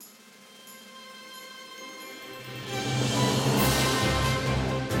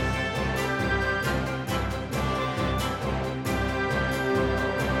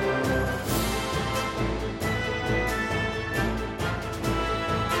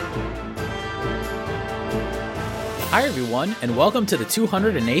Hi everyone, and welcome to the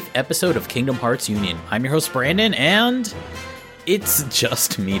 208th episode of Kingdom Hearts Union. I'm your host Brandon, and it's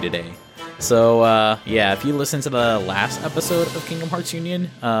just me today. So, if you listened to the last episode of Kingdom Hearts Union,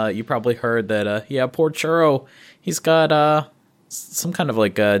 you probably heard that, poor Churro, he's got, some kind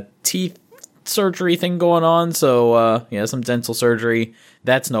of, teeth surgery thing going on, so, some dental surgery.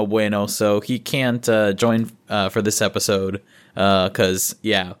 That's no bueno, so he can't, join, for this episode, because,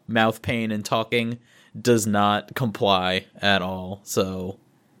 mouth pain and talking does not comply at all. So,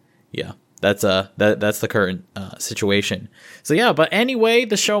 that's the current situation. So but anyway,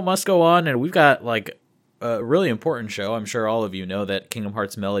 the show must go on, and we've got a really important show. I'm sure all of you know that Kingdom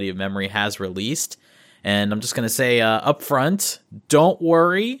Hearts Melody of Memory has released, and I'm just gonna say up front, don't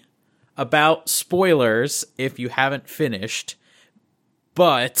worry about spoilers if you haven't finished,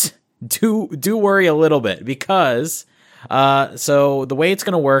 but do worry a little bit, because so the way it's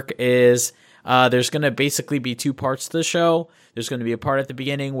gonna work is there's going to basically be two parts to the show. There's going to be a part at the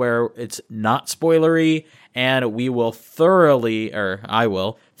beginning where it's not spoilery, and I will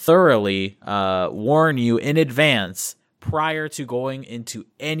thoroughly warn you in advance prior to going into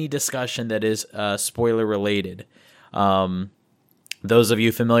any discussion that is spoiler related. Those of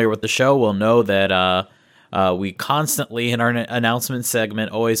you familiar with the show will know that we constantly in our announcement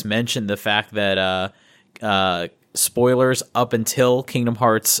segment always mention the fact that spoilers up until Kingdom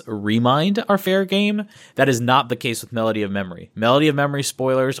Hearts Remind are fair game. That is not the case with Melody of Memory. Melody of Memory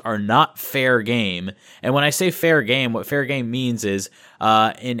spoilers are not fair game. And when I say fair game, what fair game means is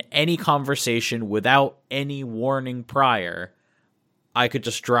in any conversation without any warning prior, I could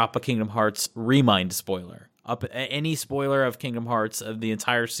just drop a Kingdom Hearts Remind spoiler. Any spoiler of Kingdom Hearts of the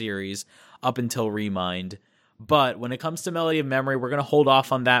entire series up until Remind. But when it comes to Melody of Memory, we're going to hold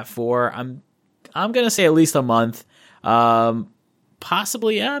off on that for I'm going to say at least a month,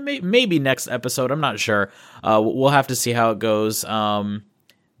 possibly, maybe next episode. I'm not sure. We'll have to see how it goes.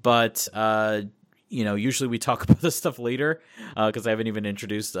 But usually we talk about this stuff later, because I haven't even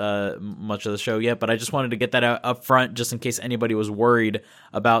introduced much of the show yet. But I just wanted to get that out up front, just in case anybody was worried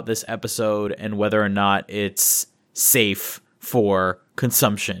about this episode and whether or not it's safe for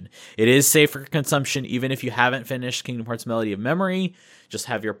consumption. It is safe for consumption, even if you haven't finished Kingdom Hearts Melody of Memory. Just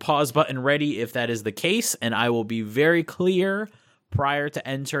have your pause button ready if that is the case, and I will be very clear prior to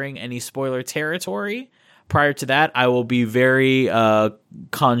entering any spoiler territory. Prior to that, I will be very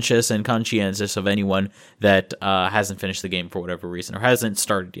conscious and conscientious of anyone that hasn't finished the game for whatever reason, or hasn't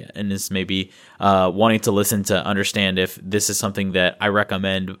started yet, and is maybe wanting to listen to understand if this is something that I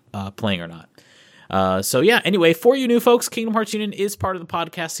recommend playing or not. Anyway, for you new folks, Kingdom Hearts Union is part of the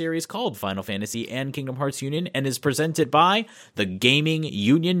podcast series called Final Fantasy and Kingdom Hearts Union, and is presented by the Gaming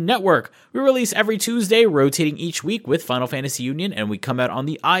Union Network. We release every Tuesday, rotating each week with Final Fantasy Union, and we come out on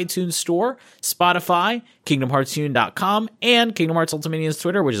the iTunes Store, Spotify, KingdomHeartsUnion.com, and Kingdom Hearts Ultimania's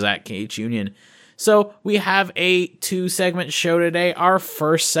Twitter, which is at KHUnion. So we have a 2-segment show today. Our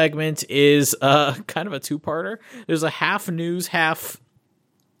first segment is kind of a two-parter. There's a half news, half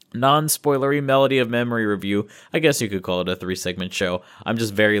non-spoilery Melody of Memory review. I guess you could call it a 3-segment show. I'm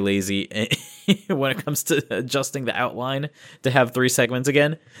just very lazy when it comes to adjusting the outline to have 3 segments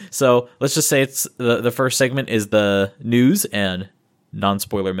again. So let's just say it's the first segment is the news and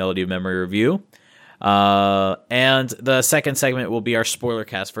non-spoiler Melody of Memory review. And the second segment will be our spoiler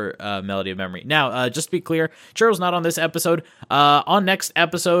cast for Melody of Memory. Now, just to be clear, Churro's not on this episode. On next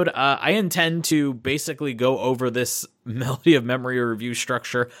episode, I intend to basically go over this Melody of Memory review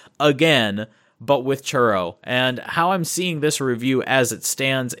structure again, but with Churro. And how I'm seeing this review as it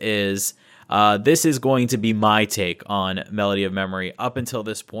stands is this is going to be my take on Melody of Memory up until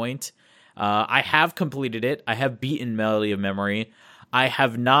this point. I have completed it. I have beaten Melody of Memory. I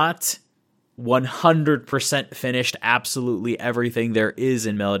have not 100% finished absolutely everything there is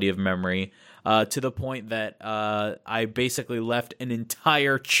in Melody of Memory, to the point that I basically left an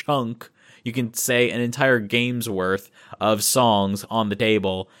entire chunk, you can say an entire game's worth of songs on the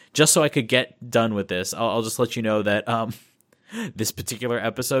table just so I could get done with this. I'll just let you know that this particular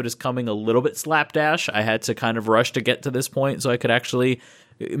episode is coming a little bit slapdash. I had to kind of rush to get to this point so I could actually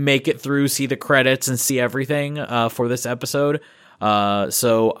make it through, see the credits, and see everything for this episode.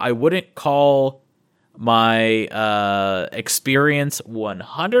 So I wouldn't call my experience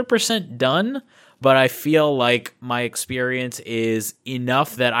 100% done, but I feel like my experience is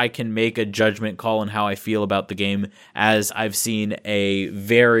enough that I can make a judgment call on how I feel about the game, as I've seen a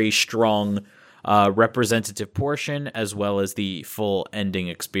very strong representative portion as well as the full ending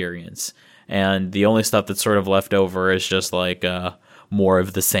experience. And the only stuff that's sort of left over is just more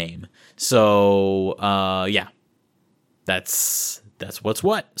of the same. So, that's that's what's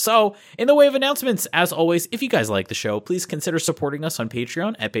what. So, in the way of announcements, as always, if you guys like the show, please consider supporting us on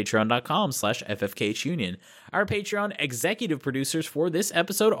Patreon at patreon.com/ffkhunion. Our Patreon executive producers for this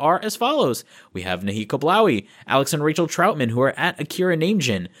episode are as follows. We have Nahiko Blaui, Alex and Rachel Troutman, who are at Akira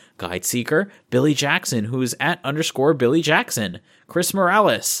Namejin, Guide Seeker, Billy Jackson, who is at _Billy Jackson, Chris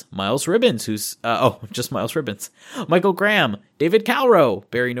Morales, Miles Ribbons, who's, just Miles Ribbons, Michael Graham, David Calrow,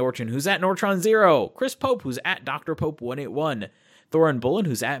 Barry Norton, who's at Nortron Zero, Chris Pope, who's at Dr. Pope 181, Thorin Bullen,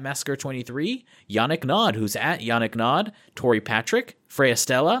 who's at Massacre23, Yannick Nod, who's at Yannick Nod, Tori Patrick, Freya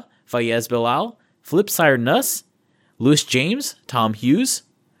Stella, Fayez Bilal, Flipsire Nuss, Louis James, Tom Hughes,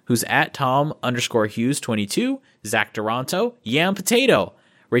 who's at Tom_Hughes22, Zach Duranto, Yam Potato,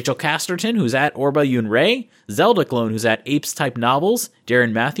 Rachel Casterton, who's at Orba Yun Ray, Zelda Clone, who's at Apes Type Novels,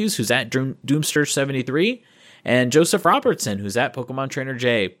 Darren Matthews, who's at Doomster73, and Joseph Robertson, who's at Pokemon Trainer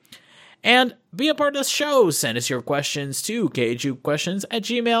J. And be a part of the show. Send us your questions to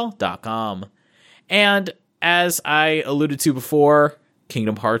khuquestions@gmail.com. And as I alluded to before,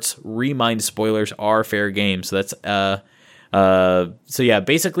 Kingdom Hearts Remind spoilers are fair game. So that's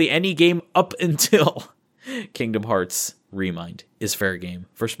basically any game up until Kingdom Hearts Remind is fair game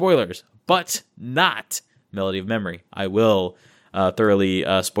for spoilers, but not Melody of Memory. I will thoroughly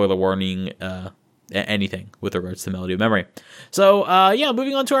spoiler warning anything with regards to Melody of Memory. So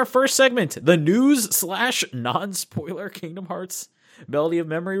moving on to our first segment, the news/non-spoiler Kingdom Hearts Melody of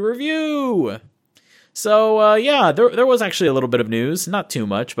Memory review. So, there was actually a little bit of news, not too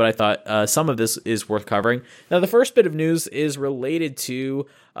much, but I thought some of this is worth covering. Now, the first bit of news is related to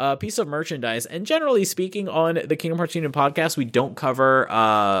a piece of merchandise, and generally speaking, on the Kingdom Hearts Union podcast, we don't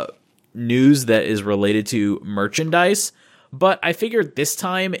cover news that is related to merchandise, but I figured this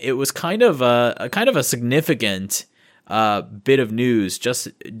time it was kind of a significant bit of news, just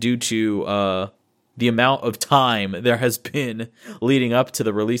due to the amount of time there has been leading up to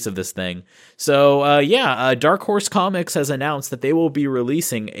the release of this thing. So, Dark Horse Comics has announced that they will be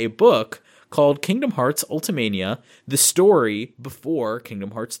releasing a book called Kingdom Hearts Ultimania, the story before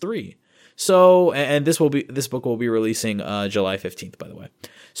Kingdom Hearts 3. So, and this book will be releasing July 15th, by the way.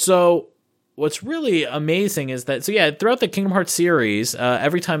 So, what's really amazing is that, throughout the Kingdom Hearts series,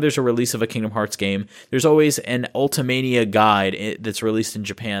 every time there's a release of a Kingdom Hearts game, there's always an Ultimania guide that's released in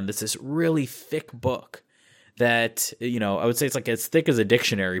Japan. That's this really thick book that, I would say it's like as thick as a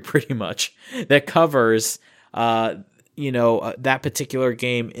dictionary, pretty much, that covers, that particular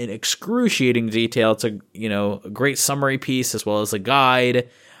game in excruciating detail. It's a great summary piece as well as a guide,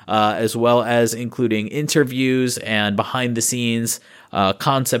 as well as including interviews and behind the scenes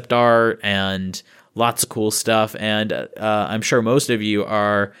concept art and lots of cool stuff. And I'm sure most of you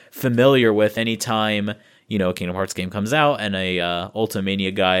are familiar with any time a Kingdom Hearts game comes out and a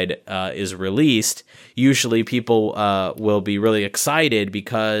Ultimania guide is released. Usually people will be really excited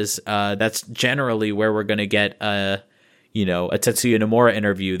because that's generally where we're going to get a Tetsuya Nomura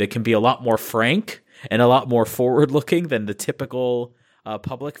interview that can be a lot more frank and a lot more forward-looking than the typical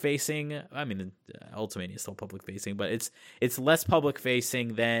public-facing. I mean, Ultimania is still public-facing, but it's less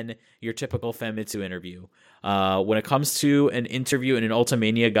public-facing than your typical Famitsu interview. When it comes to an interview in an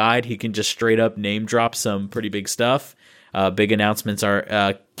Ultimania guide, he can just straight-up name-drop some pretty big stuff. Big announcements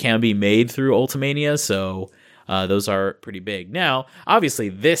can be made through Ultimania, so those are pretty big. Now, obviously,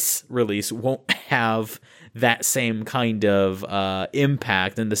 this release won't have that same kind of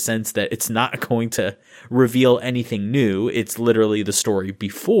impact in the sense that it's not going to reveal anything new. It's literally the story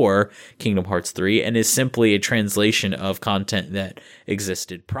before Kingdom Hearts 3 and is simply a translation of content that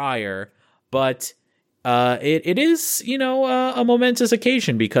existed prior. But it is, a momentous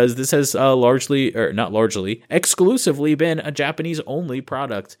occasion because this has exclusively been a Japanese-only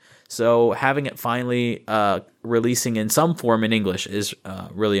product. So having it finally releasing in some form in English is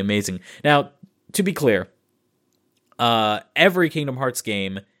really amazing. Now, to be clear, every Kingdom Hearts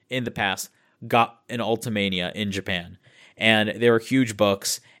game in the past got an Ultimania in Japan, and they were huge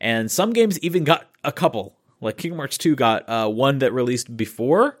books, and some games even got a couple. Like Kingdom Hearts 2 got one that released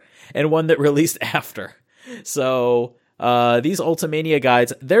before and one that released after. So these Ultimania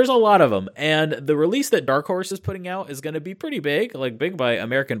guides, there's a lot of them, and the release that Dark Horse is putting out is going to be pretty big, like big by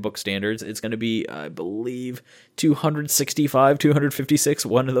American book standards. It's going to be, I believe, 265, 256,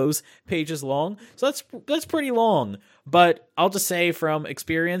 one of those pages long. So that's pretty long. But I'll just say from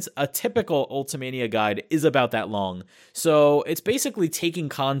experience, a typical Ultimania guide is about that long. So it's basically taking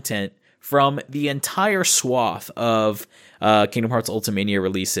content from the entire swath of Kingdom Hearts Ultimania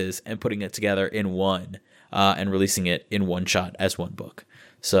releases and putting it together in one, and releasing it in one shot as one book.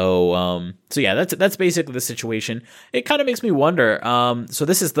 So yeah, that's basically the situation. It kind of makes me wonder. So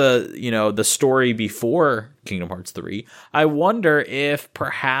this is the story before Kingdom Hearts 3. I wonder if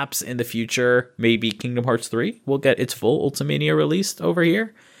perhaps in the future, maybe Kingdom Hearts 3 will get its full Ultimania released over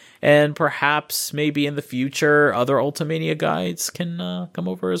here. And perhaps maybe in the future, other Ultimania guides can come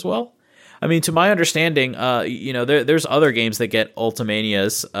over as well. I mean, to my understanding, there's other games that get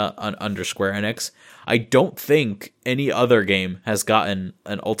Ultimanias under Square Enix. I don't think any other game has gotten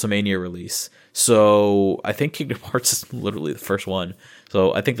an Ultimania release. So I think Kingdom Hearts is literally the first one.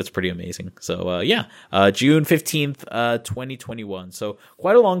 So I think that's pretty amazing. So June 15th, 2021. So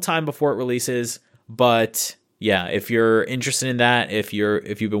quite a long time before it releases. But yeah, if you're interested in that, if you've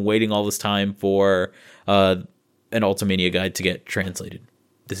been waiting all this time for an Ultimania guide to get translated,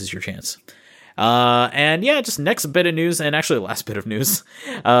 this is your chance. And yeah, just next bit of news, and actually last bit of news,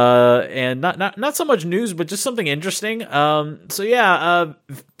 and not so much news, but just something interesting.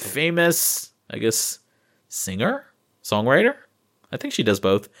 Famous, I guess, singer, songwriter, I think she does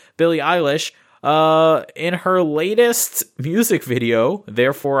both, Billie Eilish, in her latest music video,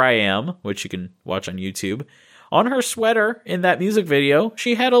 Therefore I Am, which you can watch on YouTube, on her sweater in that music video,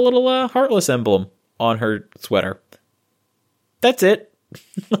 she had a little Heartless emblem on her sweater. That's it.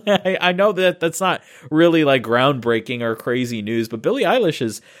 I know that's not really like groundbreaking or crazy news, but Billie Eilish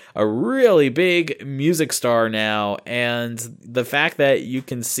is a really big music star now, and the fact that you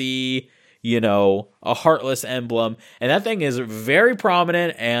can see, a Heartless emblem, and that thing is very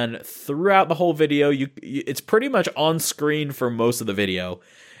prominent, and throughout the whole video, it's pretty much on screen for most of the video.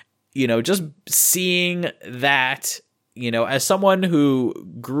 Just seeing that, as someone who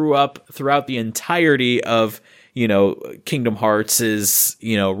grew up throughout the entirety of Kingdom Hearts'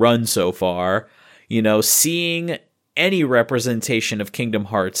 run so far, seeing any representation of Kingdom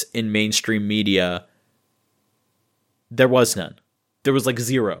Hearts in mainstream media, there was none. There was like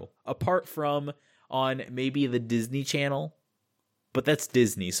zero, apart from on maybe the Disney Channel, but that's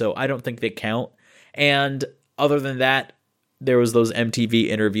Disney, so I don't think they count. And other than that, there was those MTV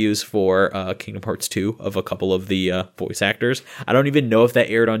interviews for Kingdom Hearts 2 of a couple of the voice actors. I don't even know if that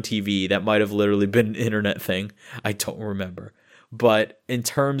aired on TV. That might have literally been an internet thing. I don't remember. But in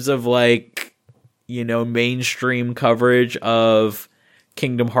terms of mainstream coverage of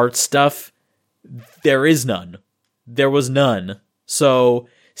Kingdom Hearts stuff, there is none. There was none. So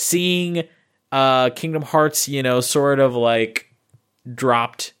seeing Kingdom Hearts, sort of like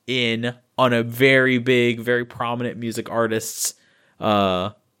dropped in on a very big, very prominent music artist's,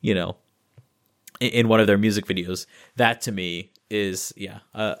 in one of their music videos. That to me is,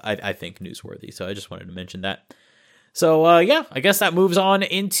 I think newsworthy. So I just wanted to mention that. So, I guess that moves on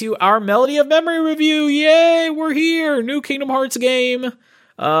into our Melody of Memory review. Yay, we're here. New Kingdom Hearts game.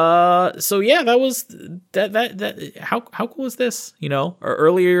 That was that. How cool is this?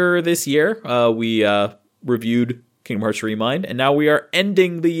 Earlier this year, we reviewed Kingdom Hearts Remind, and now we are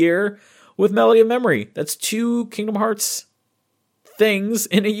ending the year with Melody of Memory. That's 2 Kingdom Hearts things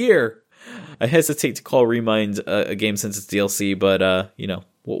in a year. I hesitate to call Remind a game since it's DLC, but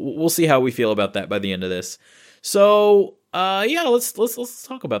we'll see how we feel about that by the end of this. So let's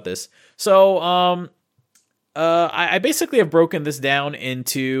talk about this. So I basically have broken this down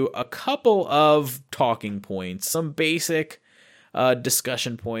into a couple of talking points, some basic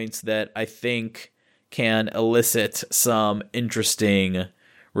discussion points that I think can elicit some interesting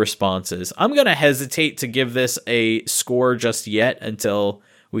responses. I'm going to hesitate to give this a score just yet until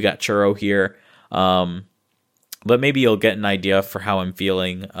we got Churro here. But maybe you'll get an idea for how I'm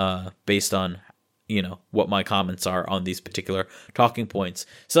feeling based on, what my comments are on these particular talking points.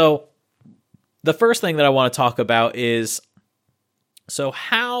 So the first thing that I want to talk about is, so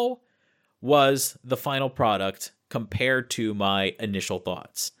how was the final product compared to my initial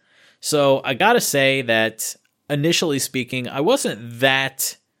thoughts? So I got to say that initially speaking, I wasn't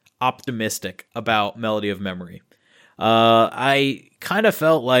that optimistic about Melody of Memory. I kind of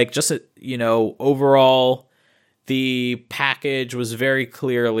felt like just, overall, the package was very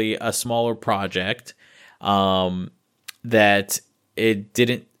clearly a smaller project, that it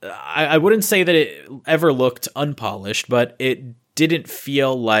didn't, I wouldn't say that it ever looked unpolished, but it didn't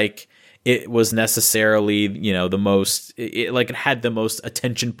feel like it was necessarily, the most, it had the most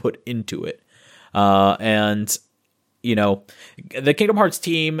attention put into it. The Kingdom Hearts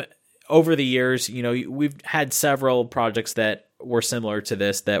team over the years, we've had several projects that were similar to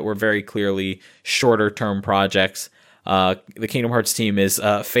this that were very clearly shorter term projects. The Kingdom Hearts team is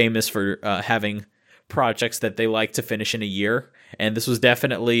famous for having projects that they like to finish in a year, and this was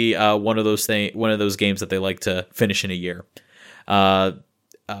definitely one of those games that they like to finish in a year.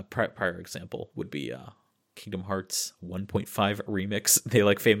 Prior example would be Kingdom Hearts 1.5 remix. They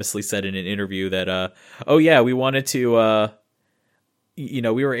like famously said in an interview that oh yeah, we wanted to we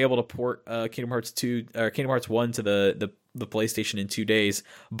were able to port Kingdom Hearts 2 or Kingdom Hearts 1 to the PlayStation in 2 days,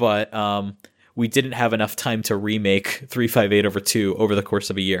 but we didn't have enough time to remake 358/2 over the course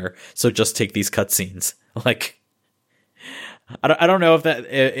of a year. So just take these cutscenes. Like, I don't know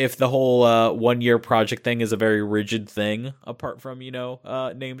if the whole 1 year project thing is a very rigid thing, apart from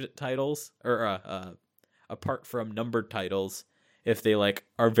named titles, or apart from numbered titles, if they like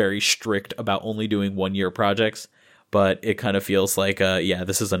are very strict about only doing 1 year projects. But it kind of feels like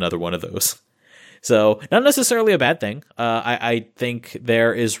this is another one of those. So not necessarily a bad thing. I think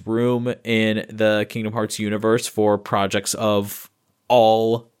there is room in the Kingdom Hearts universe for projects of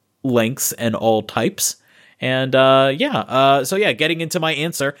all lengths and all types. And getting into my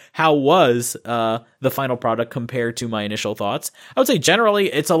answer, how was the final product compared to my initial thoughts? I would say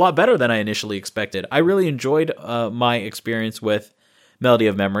generally it's a lot better than I initially expected. I really enjoyed my experience with Melody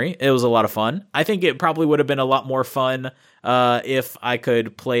of Memory. It was a lot of fun. I think it probably would have been a lot more fun if I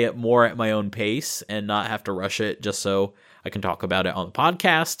could play it more at my own pace and not have to rush it just so I can talk about it on the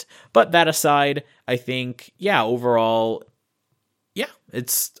podcast. But that aside, I think, overall,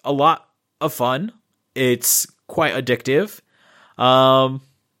 it's a lot of fun. It's quite addictive. I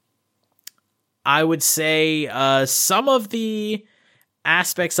would say some of the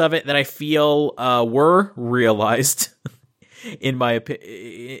aspects of it that I feel were realized in my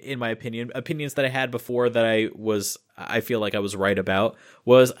opinion, opinions that I had before that I feel like I was right about,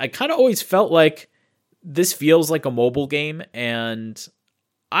 was I kind of always felt like this feels like a mobile game, and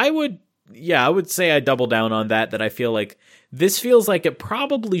I would say I double down on that I feel like this feels like it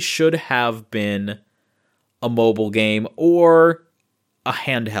probably should have been a mobile game or a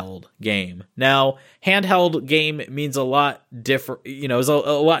handheld game. Now, handheld game means a lot different, is a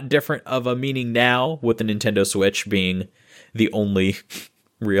lot different of a meaning now, with the Nintendo Switch being the only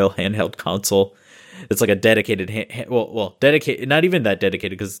real handheld console. It's like a dedicated dedicated, not even that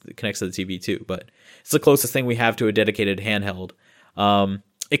dedicated because it connects to the TV too, but it's the closest thing we have to a dedicated handheld.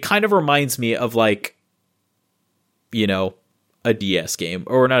 It kind of reminds me of like, a DS game,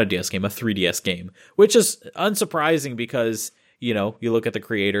 or not a DS game, a 3DS game, which is unsurprising because, you look at the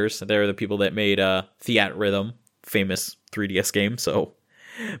creators, they're the people that made Theatrhythm, famous 3DS game, so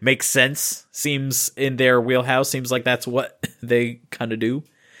makes sense, seems in their wheelhouse, seems like that's what they kind of do.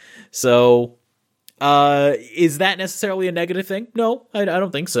 So, is that necessarily a negative thing? No, I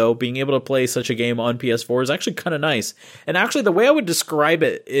don't think so. Being able to play such a game on PS4 is actually kind of nice. And actually, the way I would describe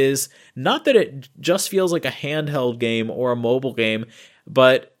it is not that it just feels like a handheld game or a mobile game,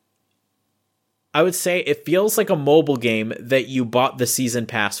 but I would say it feels like a mobile game that you bought the season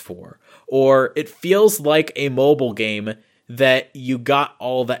pass for. Or it feels like a mobile game that you got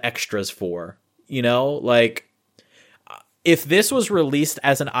all the extras for. Like, if this was released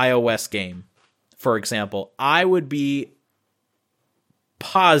as an iOS game, for example, I would be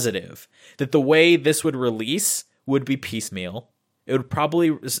positive that the way this would release would be piecemeal. It would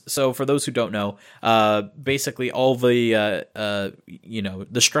probably, so for those who don't know, basically all the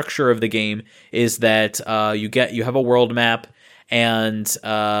the structure of the game is that you have a world map, and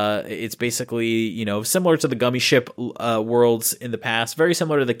it's basically similar to the Gummy Ship worlds in the past, very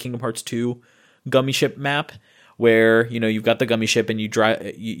similar to the Kingdom Hearts 2 Gummy Ship map, where you've got the Gummy Ship and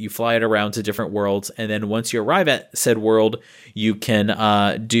you fly it around to different worlds, and then once you arrive at said world, you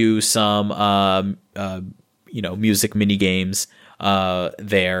can do some music mini games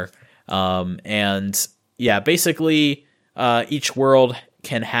there, and basically each world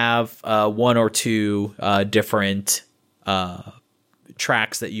can have one or two different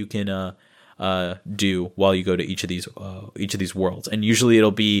tracks that you can do while you go to each of these worlds, and usually it'll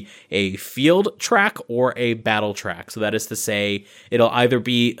be a field track or a battle track. So that is to say, it'll either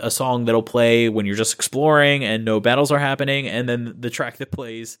be a song that'll play when you're just exploring and no battles are happening, and then the track that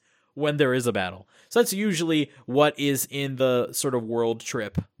plays when there is a battle. So that's usually what is in the sort of world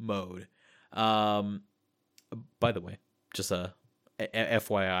trip mode. By the way, just a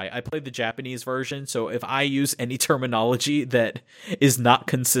FYI, I played the Japanese version, so if I use any terminology that is not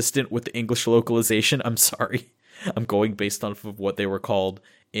consistent with the English localization, I'm sorry. I'm going based off of what they were called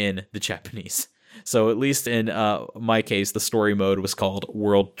in the Japanese. So at least in my case, the story mode was called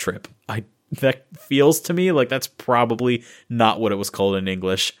World Trip. That feels to me like that's probably not what it was called in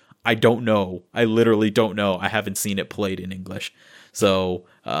English. I don't know. I literally don't know. I haven't seen it played in English. So,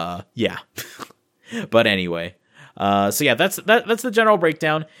 yeah. But anyway. So yeah, that's the general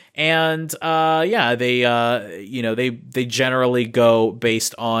breakdown. And yeah, they generally go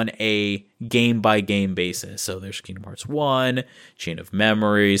based on a game by game basis. So there's Kingdom Hearts 1, Chain of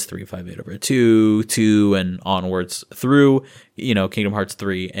Memories, 358/2, 2, and onwards through, Kingdom Hearts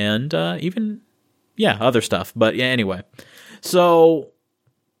 3, and even other stuff. But yeah, anyway. So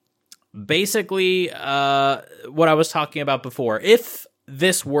basically, what I was talking about before, if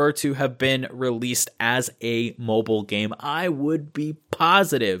this were to have been released as a mobile game, I would be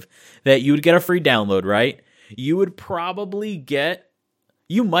positive that you would get a free download, right? You would probably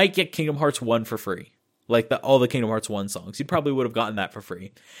you might get Kingdom Hearts 1 for free. Like all the Kingdom Hearts 1 songs. You probably would have gotten that for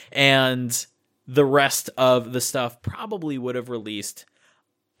free. And the rest of the stuff probably would have released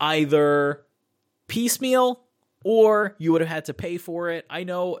either piecemeal, or you would have had to pay for it. I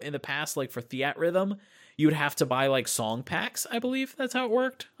know in the past, like for Theatrhythm, you would have to buy like song packs. I believe that's how it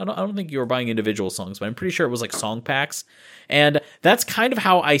worked. I don't think you were buying individual songs, but I'm pretty sure it was like song packs. And that's kind of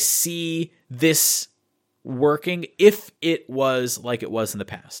how I see this working if it was like it was in the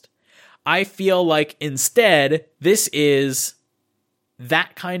past. I feel like instead, this is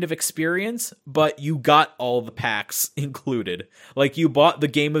that kind of experience, but you got all the packs included. Like you bought the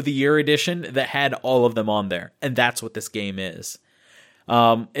Game of the Year edition that had all of them on there, and that's what this game is.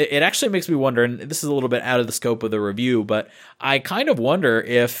 It actually makes me wonder, and this is a little bit out of the scope of the review, but I kind of wonder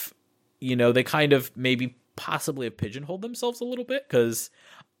if, they kind of maybe possibly have pigeonholed themselves a little bit, because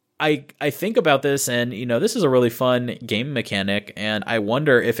I think about this, and, this is a really fun game mechanic, and I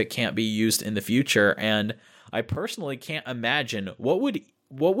wonder if it can't be used in the future, and I personally can't imagine what would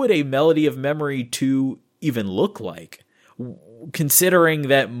a Melody of Memory 2 even look like, considering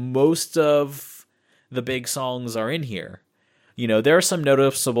that most of the big songs are in here. There are some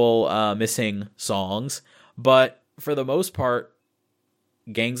noticeable missing songs, but for the most part,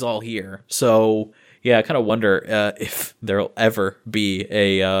 gang's all here. So yeah, I kind of wonder if there'll ever be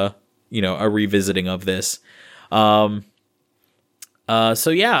a revisiting of this. So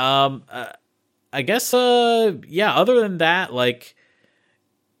yeah, I guess other than that, like,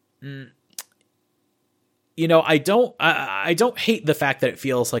 I don't hate the fact that it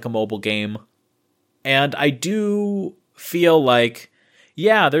feels like a mobile game, and I do feel like,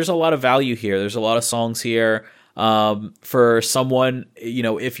 there's a lot of value here. There's a lot of songs here. For someone,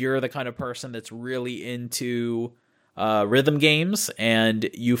 if you're the kind of person that's really into rhythm games and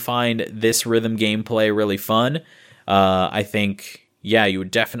you find this rhythm gameplay really fun, I think, you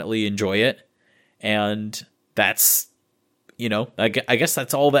would definitely enjoy it. And that's, I guess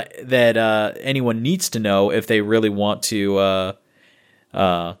that's all that anyone needs to know if they really want to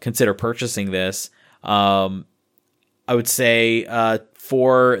consider purchasing this. I would say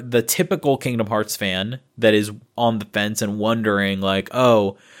for the typical Kingdom Hearts fan that is on the fence and wondering, like,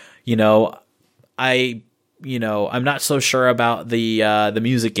 I'm not so sure about the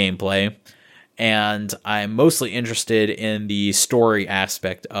music gameplay, and I'm mostly interested in the story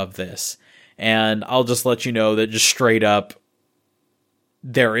aspect of this. And I'll just let you know that just straight up,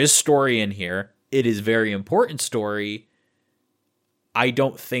 there is story in here. It is very important story. I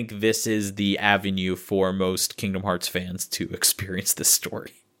don't think this is the avenue for most Kingdom Hearts fans to experience this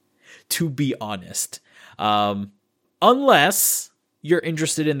story, to be honest. Unless you're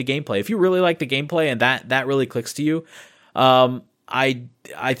interested in the gameplay. If you really like the gameplay and that really clicks to you, I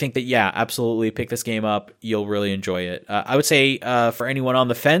think that, absolutely pick this game up. You'll really enjoy it. I would say for anyone on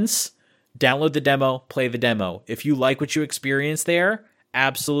the fence, download the demo, play the demo. If you like what you experience there,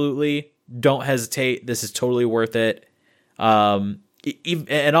 absolutely don't hesitate. This is totally worth it. And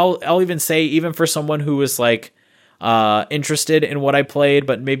I'll even say, even for someone who is like interested in what I played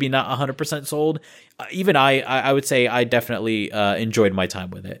but maybe not 100% sold, even I would say I definitely enjoyed my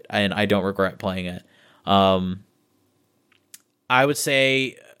time with it, and I don't regret playing it. I would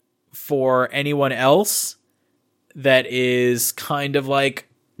say for anyone else that is kind of like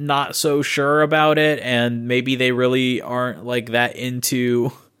not so sure about it, and maybe they really aren't like that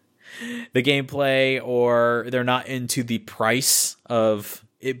into the gameplay, or they're not into the price of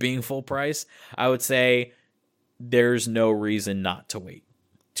it being full price, I would say there's no reason not to wait,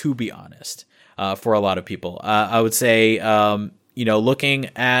 to be honest, for a lot of people. I would say, looking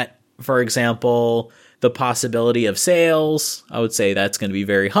at, for example, the possibility of sales, I would say that's going to be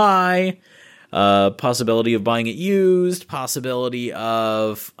very high. Possibility of buying it used, possibility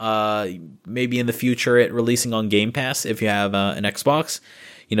of maybe in the future it releasing on Game Pass if you have an Xbox.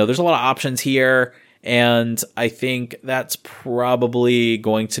 There's a lot of options here, and I think that's probably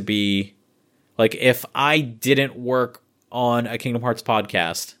going to be, like, if I didn't work on a Kingdom Hearts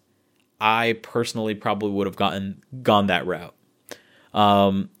podcast, I personally probably would have gone that route.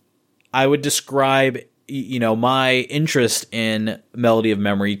 I would describe my interest in Melody of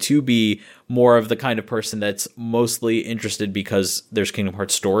Memory to be more of the kind of person that's mostly interested because there's Kingdom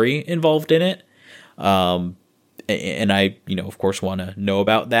Hearts story involved in it. And I, of course, want to know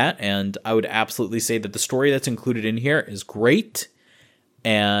about that. And I would absolutely say that the story that's included in here is great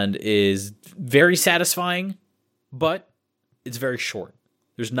and is very satisfying, but it's very short.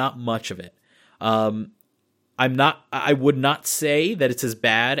 There's not much of it. I would not say that it's as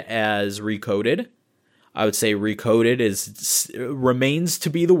bad as Recoded. I would say Recoded remains to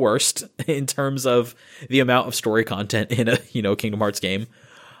be the worst in terms of the amount of story content in a, Kingdom Hearts game.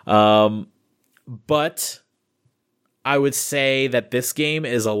 But I would say that this game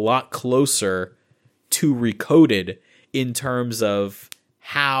is a lot closer to Recoded in terms of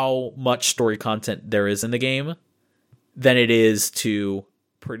how much story content there is in the game than it is to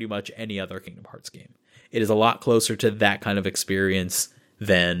pretty much any other Kingdom Hearts game. It is a lot closer to that kind of experience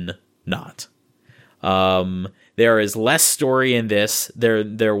than not. There is less story in this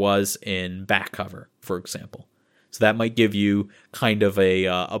there was in Back Cover, for example. So that might give you kind of a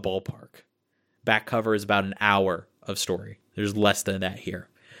ballpark. Back Cover is about an hour of story. There's less than that here.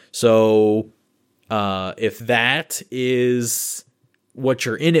 So if that is what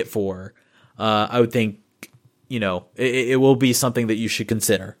you're in it for, I would think, it will be something that you should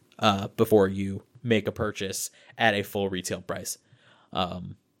consider before you make a purchase at a full retail price.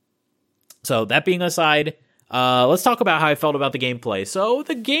 So that being aside, let's talk about how I felt about the gameplay. So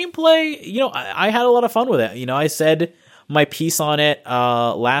the gameplay, I had a lot of fun with it. I said my piece on it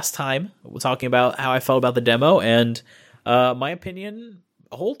last time, talking about how I felt about the demo, and my opinion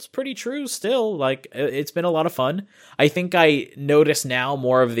holds pretty true still. Like, it's been a lot of fun. I think I notice now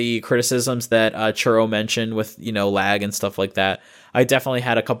more of the criticisms that Churro mentioned with, lag and stuff like that. I definitely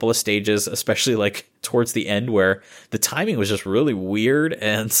had a couple of stages, especially like towards the end, where the timing was just really weird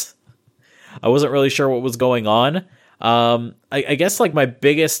and I wasn't really sure what was going on. I guess like my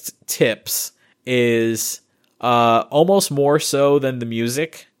biggest tips is almost more so than the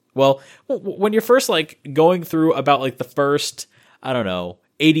music. Well, when you're first like going through about like the first,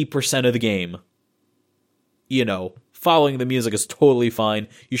 80% of the game, following the music is totally fine.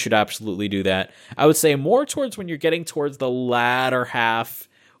 You should absolutely do that. I would say more towards when you're getting towards the latter half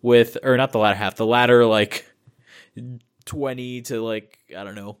the latter like 20 to like,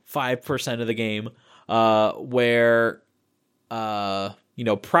 5% of the game, where,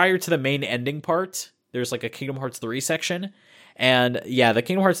 prior to the main ending part, there's like a Kingdom Hearts 3 section. And yeah, the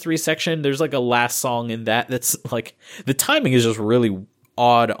Kingdom Hearts 3 section, there's like a last song in that's like, the timing is just really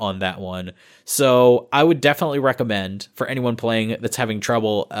odd on that one. So I would definitely recommend for anyone playing that's having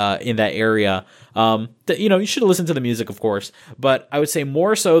trouble in that area, that, you should listen to the music, of course, but I would say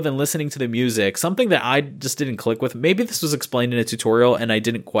more so than listening to the music, something that I just didn't click with. Maybe this was explained in a tutorial and I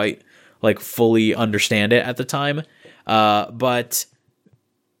didn't quite like fully understand it at the time. But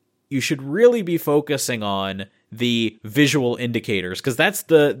you should really be focusing on the visual indicators, because that's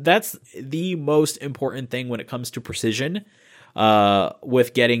the most important thing when it comes to precision,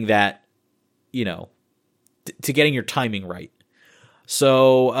 with getting that, to getting your timing right.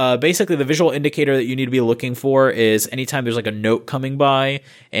 So basically the visual indicator that you need to be looking for is anytime there's like a note coming by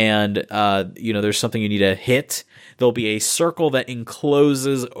and there's something you need to hit, there'll be a circle that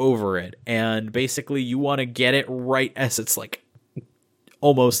encloses over it, and basically you want to get it right as it's like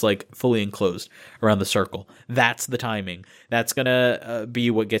almost like fully enclosed around the circle. That's the timing. That's gonna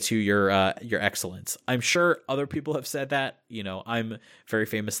be what gets you your excellence. I'm sure other people have said that. I'm very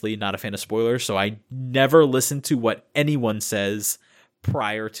famously not a fan of spoilers, so I never listen to what anyone says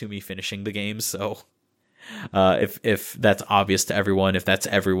prior to me finishing the game. So if that's obvious to everyone, if that's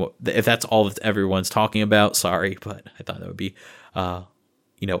all that everyone's talking about, sorry, but I thought that would be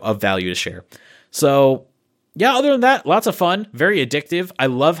of value to share. So yeah, other than that, lots of fun, very addictive. I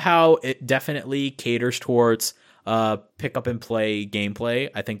love how it definitely caters towards pick up and play gameplay.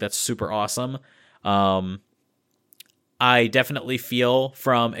 I think that's super awesome. I definitely feel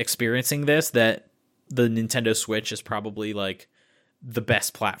from experiencing this that the Nintendo Switch is probably like the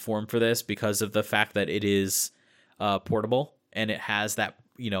best platform for this because of the fact that it is portable and it has that,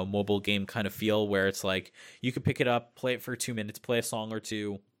 mobile game kind of feel where it's like you could pick it up, play it for 2 minutes, play a song or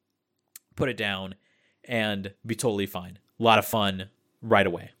two, put it down, and be totally fine. A lot of fun right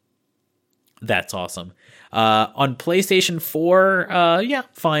away. That's awesome. On PlayStation 4, yeah,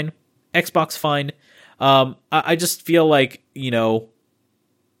 fine. Xbox, fine. I just feel like,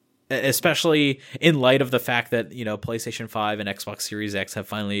 especially in light of the fact that, PlayStation 5 and Xbox Series X have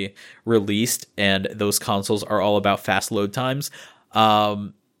finally released and those consoles are all about fast load times,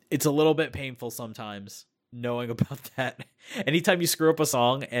 it's a little bit painful sometimes knowing about that. Anytime you screw up a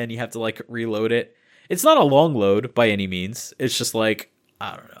song and you have to like reload it, it's not a long load by any means. It's just like,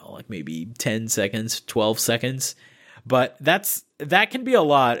 I don't know, like maybe 10 seconds, 12 seconds. But that can be a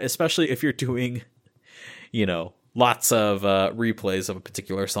lot, especially if you're doing, lots of replays of a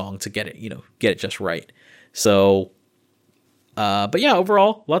particular song to get it just right. So, but yeah,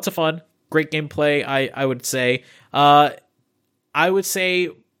 overall, lots of fun. Great gameplay, I would say. I would say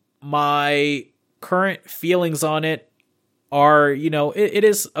my current feelings on it are, it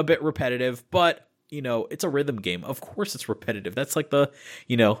is a bit repetitive, but, it's a rhythm game. Of course it's repetitive. That's like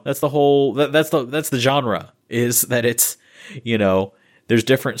that's the whole, that's the genre, is that it's, there's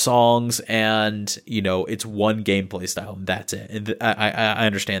different songs and, it's one gameplay style and that's it. And I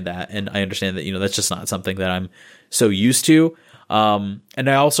understand that. And I understand that, that's just not something that I'm so used to. And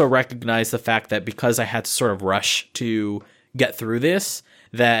I also recognize the fact that because I had to sort of rush to get through this,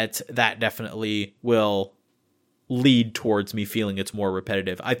 that definitely will lead towards me feeling it's more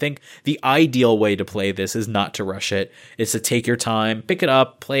repetitive. I think the ideal way to play this is not to rush it. It's to take your time, pick it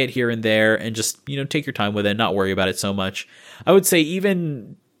up, play it here and there, and just, take your time with it, not worry about it so much. I would say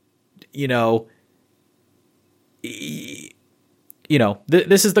even, this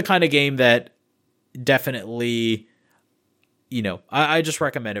is the kind of game that definitely, I just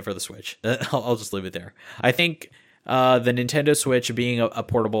recommend it for the Switch. I'll just leave it there. I think the Nintendo Switch being a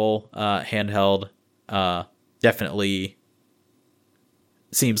portable handheld definitely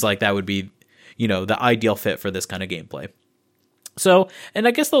seems like that would be, the ideal fit for this kind of gameplay. So, and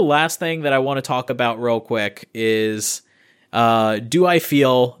I guess the last thing that I want to talk about real quick is, do I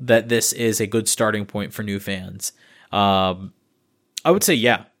feel that this is a good starting point for new fans? I would say,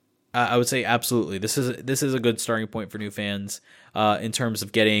 yeah. I would say absolutely. This is a good starting point for new fans, in terms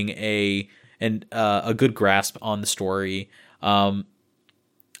of getting a good grasp on the story.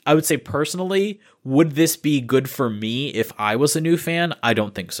 I would say personally, would this be good for me if I was a new fan? I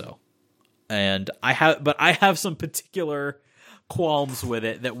don't think so. And I have some particular qualms with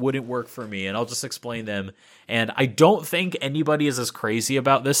it that wouldn't work for me, and I'll just explain them. And I don't think anybody is as crazy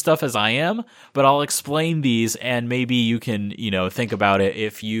about this stuff as I am, but I'll explain these, and maybe you can, think about it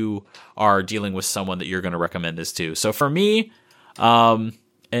if you are dealing with someone that you're going to recommend this to. So for me,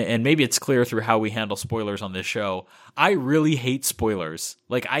 and maybe it's clear through how we handle spoilers on this show, I really hate spoilers.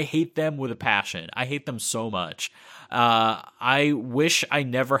 Like, I hate them with a passion. I hate them so much. I wish I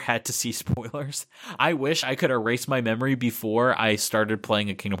never had to see spoilers. I wish I could erase my memory before I started playing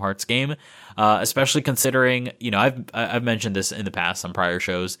a Kingdom Hearts game, especially considering, I've mentioned this in the past on prior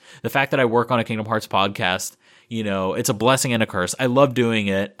shows, the fact that I work on a Kingdom Hearts podcast. It's a blessing and a curse. I love doing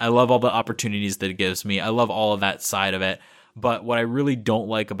it. I love all the opportunities that it gives me. I love all of that side of it. But what I really don't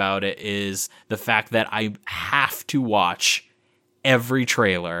like about it is the fact that I have to watch every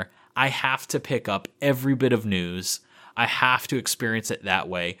trailer. I have to pick up every bit of news. I have to experience it that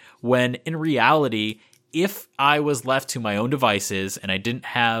way. When in reality, if I was left to my own devices and I didn't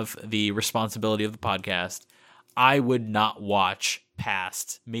have the responsibility of the podcast, I would not watch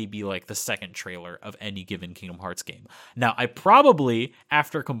past maybe like the second trailer of any given Kingdom Hearts game. Now, I probably,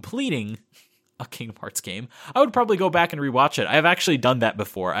 after completing a Kingdom Hearts game, I would probably go back and rewatch it. I've actually done that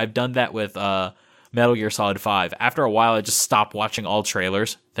before. I've done that with Metal Gear Solid 5. After a while, I just stopped watching all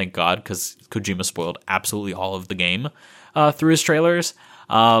trailers, thank God, because Kojima spoiled absolutely all of the game through his trailers.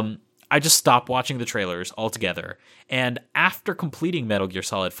 I just stopped watching the trailers altogether. And after completing Metal Gear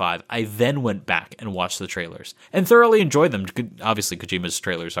Solid 5, I then went back and watched the trailers and thoroughly enjoyed them. Obviously, Kojima's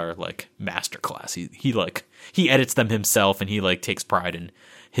trailers are like masterclass. He edits them himself, and he takes pride in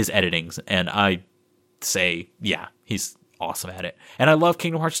his editings. And I say, yeah, he's awesome at it. And I love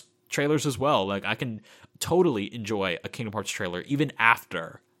Kingdom Hearts trailers as well. Like, I can totally enjoy a Kingdom Hearts trailer even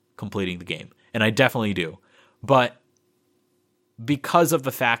after completing the game, and I definitely do. But because of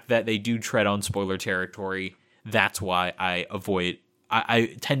the fact that they do tread on spoiler territory, that's why I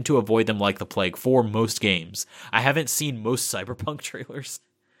tend to avoid them like the plague for most games. I haven't seen most Cyberpunk trailers.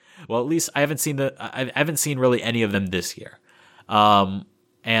 Well, at least I haven't seen really any of them this year.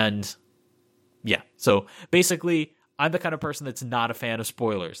 And yeah, so basically, I'm the kind of person that's not a fan of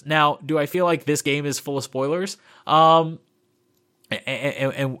spoilers. Now, do I feel like this game is full of spoilers? And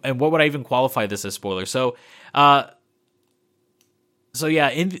what would I even qualify this as spoilers? So yeah,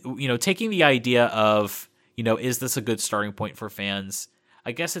 taking the idea of, is this a good starting point for fans?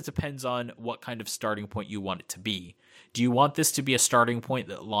 I guess it depends on what kind of starting point you want it to be. Do you want this to be a starting point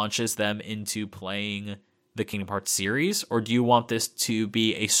that launches them into playing the Kingdom Hearts series, or do you want this to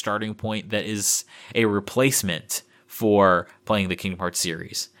be a starting point that is a replacement for playing the Kingdom Hearts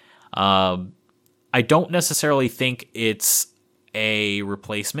series? I don't necessarily think it's a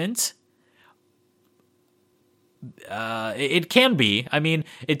replacement, it can be. I mean,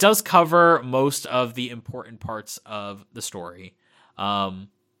 it does cover most of the important parts of the story.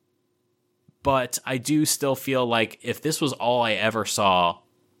 But I do still feel like if this was all I ever saw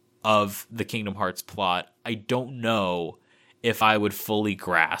of the Kingdom Hearts plot, I don't know if I would fully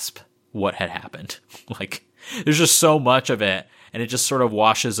grasp what had happened. Like, there's just so much of it, and it just sort of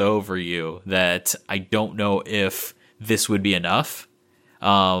washes over you that I don't know if this would be enough.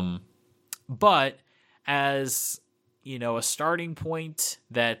 But as, you know, a starting point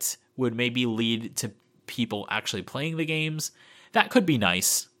that would maybe lead to people actually playing the games, that could be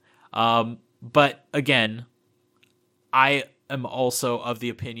nice. But again, I am also of the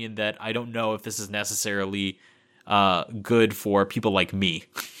opinion that I don't know if this is necessarily good for people like me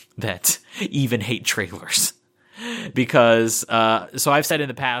that even hate trailers. Because, so I've said in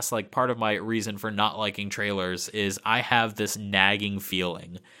the past, like, part of my reason for not liking trailers is I have this nagging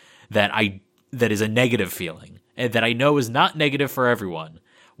feeling that is a negative feeling, and that I know is not negative for everyone,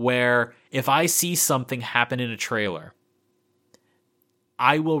 where if I see something happen in a trailer,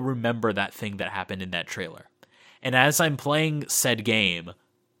 I will remember that thing that happened in that trailer. And as I'm playing said game,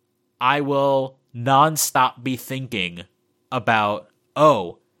 I will nonstop be thinking about,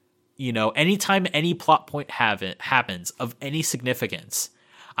 oh, you know, anytime any plot point happens of any significance,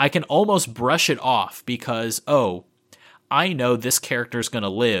 I can almost brush it off because, oh, I know this character's going to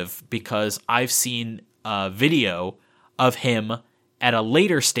live because I've seen a video of him at a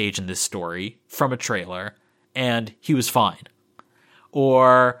later stage in this story from a trailer, and he was fine.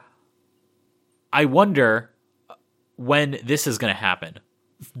 Or I wonder when this is going to happen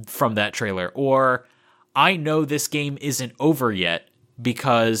from that trailer. Or I know this game isn't over yet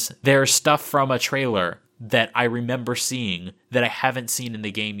because there's stuff from a trailer that I remember seeing that I haven't seen in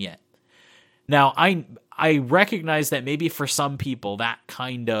the game yet. Now, I recognize that maybe for some people that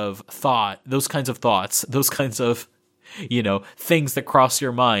kind of thought, those kinds of thoughts, those kinds of, you know, things that cross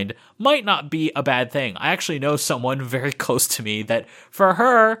your mind might not be a bad thing. I actually know someone very close to me that for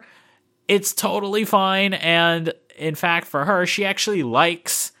her, it's totally fine. And in fact, for her, she actually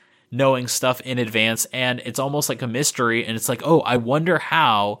likes knowing stuff in advance, and it's almost like a mystery. And it's like, oh, I wonder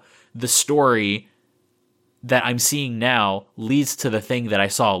how the story that I'm seeing now leads to the thing that I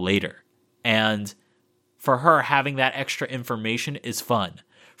saw later. And for her, having that extra information is fun.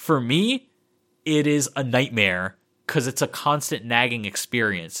 For me, it is a nightmare because it's a constant nagging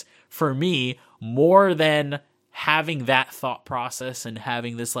experience. For me, more than having that thought process and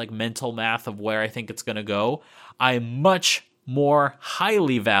having this like mental math of where I think it's going to go, I much more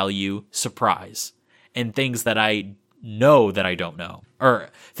highly value surprise and things that I know that I don't know, or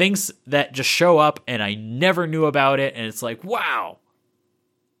things that just show up and I never knew about it. And it's like, wow,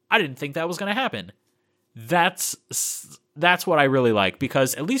 I didn't think that was going to happen. That's what I really like,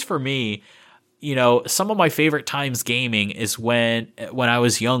 because at least for me, you know, some of my favorite times gaming is when I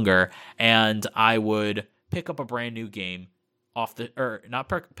was younger and I would pick up a brand new game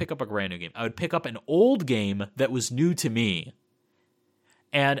pick up a brand new game. I would pick up an old game that was new to me.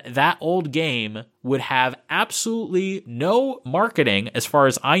 And that old game would have absolutely no marketing as far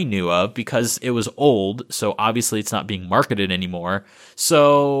as I knew of, because it was old, so obviously it's not being marketed anymore.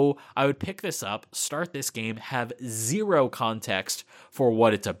 So I would pick this up, start this game, have zero context for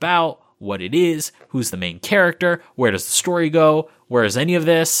what it's about, what it is, who's the main character, where does the story go, where is any of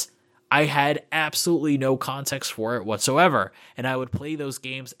this? I had absolutely no context for it whatsoever. And I would play those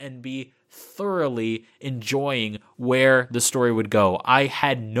games and be thoroughly enjoying where the story would go. I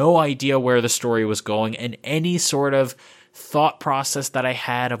had no idea where the story was going, and any sort of thought process that I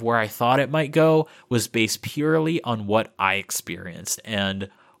had of where I thought it might go was based purely on what I experienced and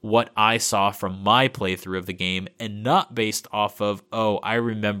what I saw from my playthrough of the game, and not based off of, oh, I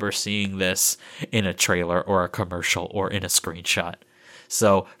remember seeing this in a trailer or a commercial or in a screenshot.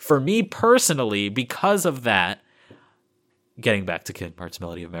 So for me personally, because of that, getting back to Kingdom Hearts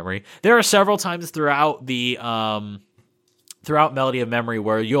Melody of Memory, there are several times throughout the Melody of Memory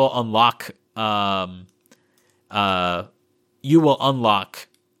where you'll unlock like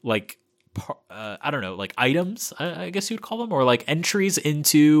I don't know, like items, I guess you'd call them, or like entries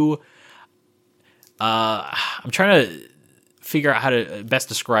into I'm trying to figure out how to best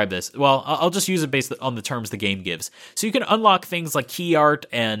describe this. Well, I'll just use it based on the terms the game gives. So you can unlock things like key art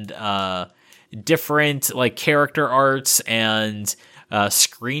and different like character arts and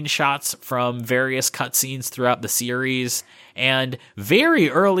screenshots from various cutscenes throughout the series. And very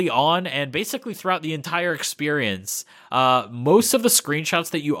early on, and basically throughout the entire experience, most of the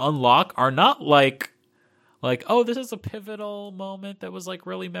screenshots that you unlock are not like like, oh, this is a pivotal moment that was like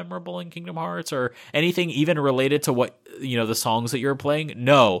really memorable in Kingdom Hearts, or anything even related to what, the songs that you're playing.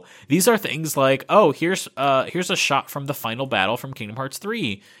 No, these are things like, oh, here's a shot from the final battle from Kingdom Hearts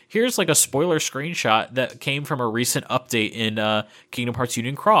 3. Here's like a spoiler screenshot that came from a recent update in Kingdom Hearts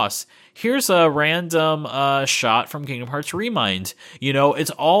Union Cross. Here's a random shot from Kingdom Hearts Remind.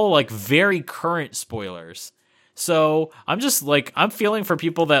 It's all like very current spoilers. So I'm just like, I'm feeling for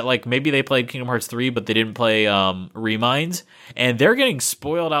people that like maybe they played Kingdom Hearts 3, but they didn't play Remind, and they're getting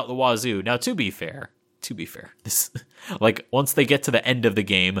spoiled out the wazoo. Now, to be fair, this like once they get to the end of the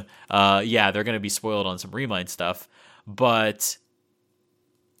game, they're going to be spoiled on some Remind stuff, but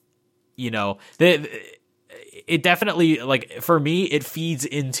it definitely, like, for me, it feeds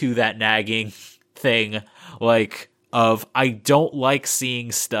into that nagging thing, like, of I don't like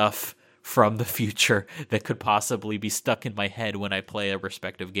seeing stuff from the future that could possibly be stuck in my head when I play a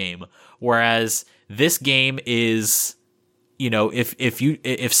respective game. Whereas this game is,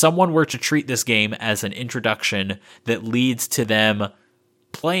 if someone were to treat this game as an introduction that leads to them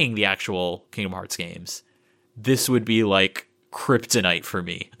playing the actual Kingdom Hearts games, this would be like kryptonite for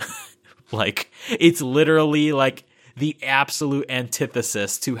me. Like, it's literally like the absolute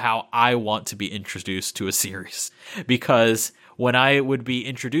antithesis to how I want to be introduced to a series. Because when I would be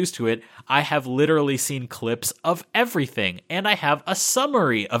introduced to it, I have literally seen clips of everything, and I have a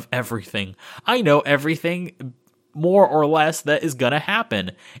summary of everything. I know everything more or less that is gonna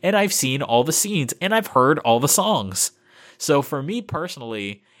happen, and I've seen all the scenes, and I've heard all the songs. So for me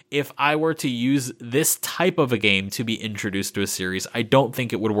personally, if I were to use this type of a game to be introduced to a series, I don't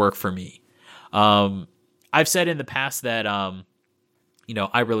think it would work for me. I've said in the past that,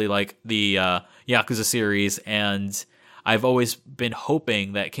 I really like the Yakuza series, and I've always been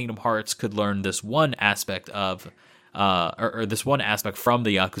hoping that Kingdom Hearts could learn this one aspect of, or this one aspect from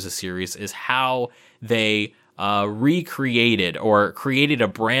the Yakuza series, is how they recreated or created a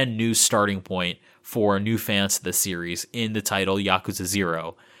brand new starting point for new fans to the series in the title Yakuza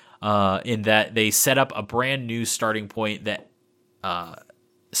 0. In that they set up a brand new starting point that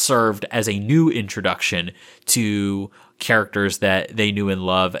served as a new introduction to characters that they knew and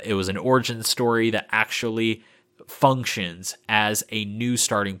love. It was an origin story that actually functions as a new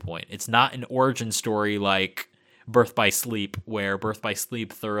starting point. It's not an origin story like Birth by Sleep, where Birth by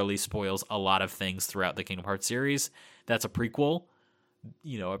Sleep thoroughly spoils a lot of things throughout the Kingdom Hearts series. That's a prequel.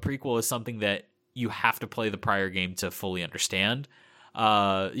 A prequel is something that you have to play the prior game to fully understand.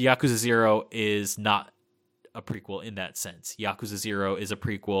 Yakuza 0 is not a prequel in that sense. Yakuza 0 is a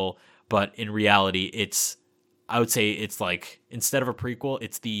prequel, but in reality, I would say it's like, instead of a prequel,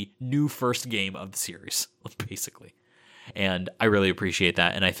 it's the new first game of the series, basically. And I really appreciate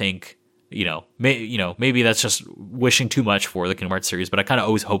that. And I think, maybe that's just wishing too much for the Kingdom Hearts series, but I kind of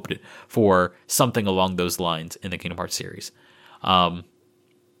always hoped for something along those lines in the Kingdom Hearts series.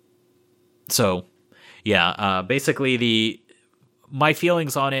 Basically my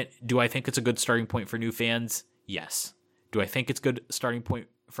feelings on it, do I think it's a good starting point for new fans? Yes. Do I think it's a good starting point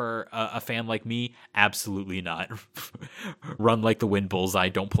for a fan like me? Absolutely not. Run like the wind, bullseye.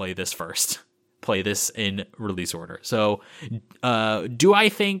 Don't play this first. Play this in release order. So, do I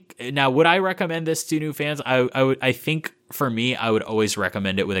think, now, would I recommend this to new fans? I think for me, I would always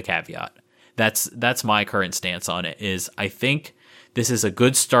recommend it with a caveat. That's my current stance on it, is I think this is a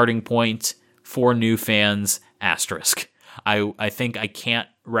good starting point for new fans, asterisk. I think I can't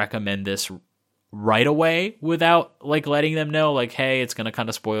recommend this right away without like letting them know, like, hey, it's gonna kind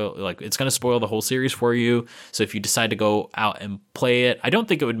of spoil, like, it's gonna spoil the whole series for you. So if you decide to go out and play it, I don't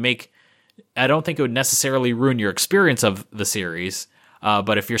think it would necessarily ruin your experience of the series.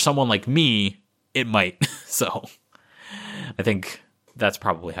 But if you're someone like me, it might. So I think that's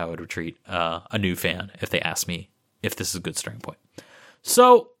probably how I would treat a new fan if they ask me if this is a good starting point.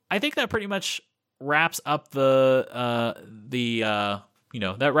 So I think that pretty much wraps up that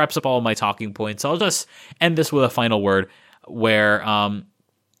wraps up all of my talking points. I'll just end this with a final word where,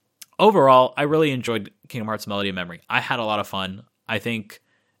 overall, I really enjoyed Kingdom Hearts Melody of Memory. I had a lot of fun. I think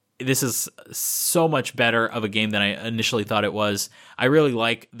this is so much better of a game than I initially thought it was. I really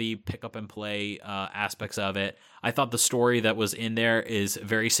like the pick up and play aspects of it. I thought the story that was in there is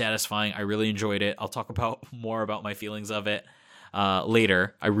very satisfying. I really enjoyed it. I'll talk more about my feelings of it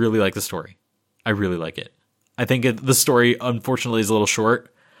later. I really like the story. I really like it. I think the story, unfortunately, is a little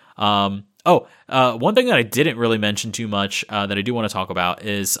short. One thing that I didn't really mention too much that I do want to talk about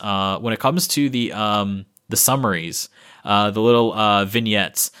is when it comes to the summaries, the little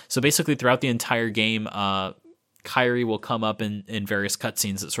vignettes. So basically, throughout the entire game, Kairi will come up in various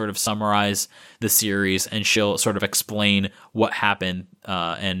cutscenes that sort of summarize the series, and she'll sort of explain what happened.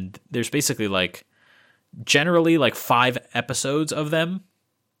 And there's basically like generally like 5 episodes of them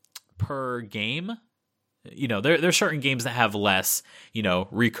per game. You know, there's certain games that have less. You know,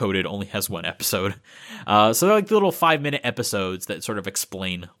 Recoded only has 1 episode. So they're like little 5-minute episodes that sort of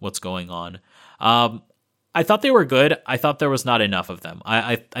explain what's going on. I thought they were good. I thought there was not enough of them.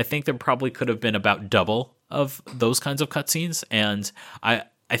 I think there probably could have been about double of those kinds of cutscenes. And I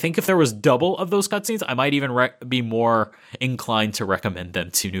think if there was double of those cutscenes, I might even be more inclined to recommend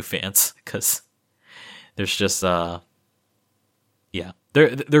them to new fans, because there's just yeah,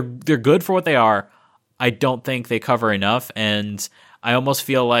 they're good for what they are. I don't think they cover enough, and I almost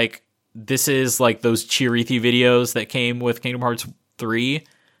feel like this is like those Chirithy videos that came with Kingdom Hearts 3.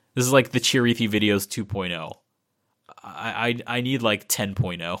 This is like the Chirithy videos 2.0. I need like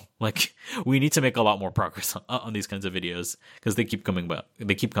 10.0. Like, we need to make a lot more progress on these kinds of videos, because they keep coming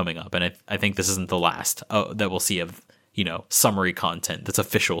up. And I think this isn't the last that we'll see of, you know, summary content. That's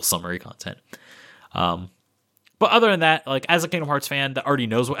official summary content. But other than that, like, as a Kingdom Hearts fan that already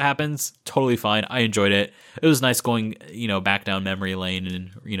knows what happens, totally fine. I enjoyed it. It was nice going, you know, back down memory lane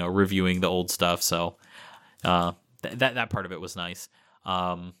and, you know, reviewing the old stuff. So that part of it was nice.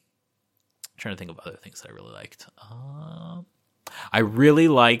 Trying to think of other things that I really liked. I really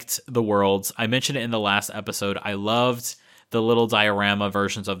liked the worlds. I mentioned it in the last episode. I loved the little diorama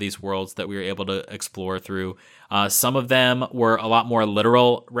versions of these worlds that we were able to explore through. Some of them were a lot more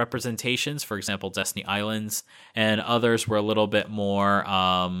literal representations, for example, Destiny Islands, and others were a little bit more,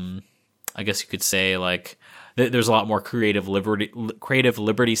 I guess you could say, like, there's a lot more creative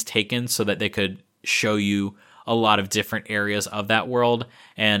liberties taken so that they could show you a lot of different areas of that world.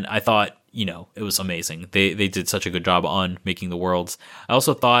 And I thought, you know, it was amazing. They did such a good job on making the worlds. I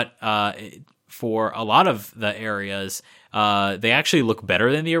also thought for a lot of the areas, they actually look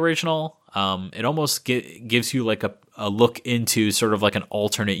better than the original. It almost gives you like a look into sort of like an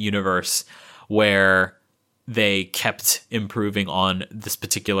alternate universe where they kept improving on this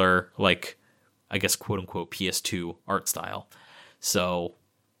particular, like, I guess, quote unquote PS2 art style. So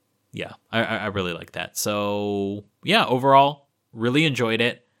yeah, I really like that. So yeah, overall, really enjoyed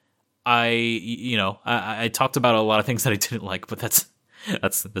it. I talked about a lot of things that I didn't like, but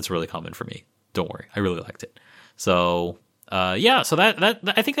that's really common for me. Don't worry, I really liked it. So yeah, so that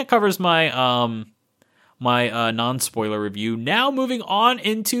I think that covers my my non-spoiler review. Now moving on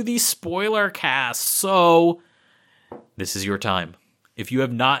into the spoiler cast. So this is your time. If you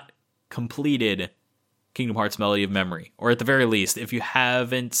have not completed Kingdom Hearts Melody of Memory, or at the very least, if you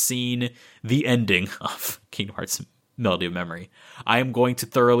haven't seen the ending of Kingdom Hearts Melody of Memory, I am going to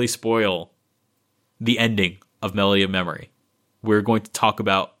thoroughly spoil the ending of Melody of Memory. We're going to talk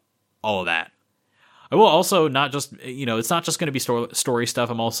about all of that. I will also not just, you know, it's not just going to be story stuff.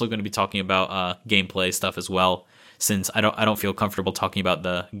 I'm also going to be talking about gameplay stuff as well, since I don't feel comfortable talking about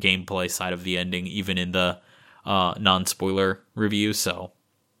the gameplay side of the ending, even in the non-spoiler review. So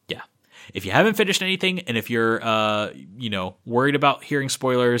yeah, if you haven't finished anything, and if you're you know, worried about hearing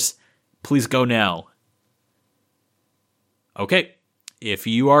spoilers, please go now. Okay, if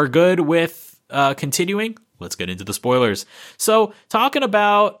you are good with continuing, let's get into the spoilers. So, talking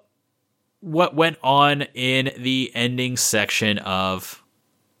about what went on in the ending section of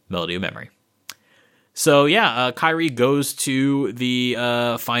Melody of Memory. So yeah, Kairi goes to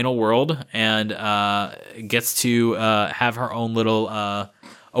the final world and gets to have her own little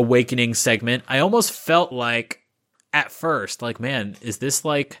awakening segment. I almost felt like, at first, like, man, is this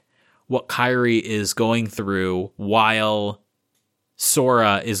like what Kairi is going through while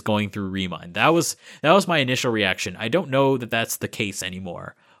Sora is going through Remind? That was my initial reaction. I don't know that that's the case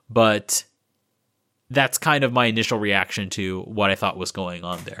anymore, but that's kind of my initial reaction to what I thought was going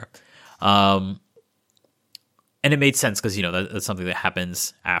on there. And it made sense because, you know, that's something that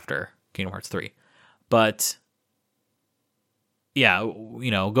happens after Kingdom Hearts 3. But yeah, you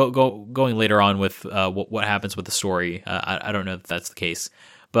know, going later on with what happens with the story, I don't know if that's the case.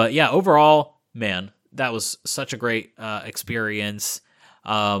 But yeah, overall, man, that was such a great experience.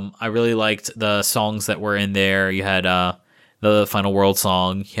 I really liked the songs that were in there. You had the Final World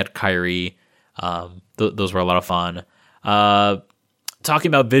song, you had Kairi. Those were a lot of fun. Talking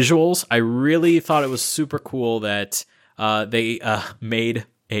about visuals, I really thought it was super cool that they made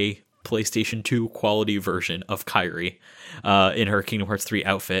a PlayStation 2 quality version of Kairi in her Kingdom Hearts 3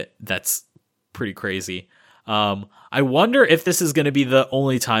 outfit. That's pretty crazy. I wonder if this is going to be the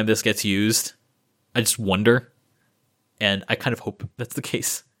only time this gets used. I just wonder, and I kind of hope that's the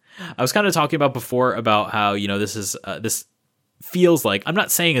case. I was kind of talking about before about how, you know, this is this feels like, I'm not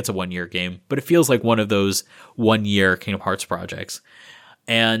saying it's a 1-year game, but it feels like one of those 1-year Kingdom Hearts projects.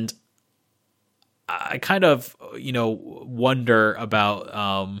 And I kind of, you know, wonder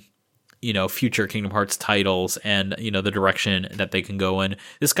about future Kingdom Hearts titles and, the direction that they can go in.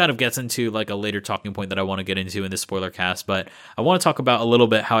 This kind of gets into like a later talking point that I want to get into in this spoiler cast, but I want to talk about a little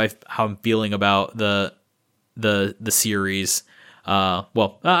bit how I'm feeling about the series.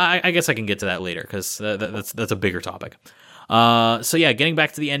 I guess I can get to that later because that's a bigger topic. So yeah, getting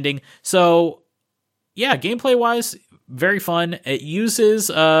back to the ending. So yeah, gameplay wise, very fun. It uses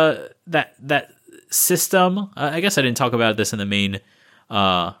that system. I guess I didn't talk about this in the main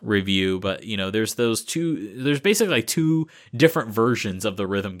review, but there's basically like two different versions of the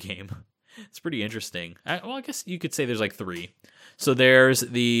rhythm game. It's pretty interesting. I guess you could say there's like three. So there's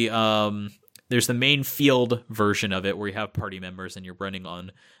the main field version of it where you have party members and you're running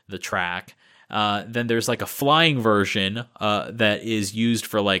on the track. Then there's like a flying version that is used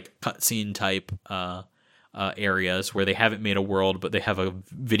for like cutscene type areas where they haven't made a world, but they have a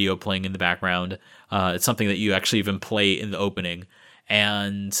video playing in the background. It's something that you actually even play in the opening.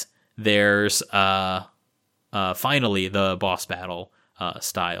 And there's finally the boss battle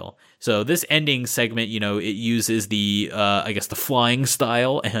style. So this ending segment, it uses the I guess the flying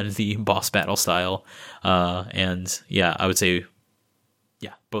style and the boss battle style. And yeah, I would say,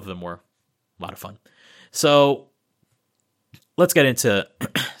 yeah, both of them were a lot of fun. So let's get into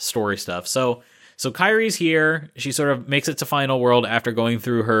story stuff. So Kairi's here. She sort of makes it to Final World after going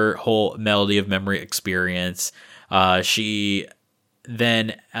through her whole Melody of Memory experience. She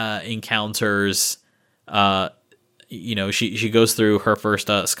then encounters, she goes through her first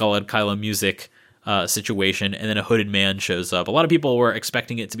Skullhead Kylo music situation, and then a hooded man shows up. A lot of people were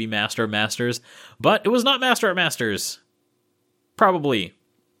expecting it to be Master of Masters, but it was not Master of Masters. Probably.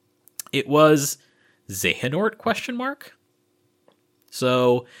 It was Xehanort, ?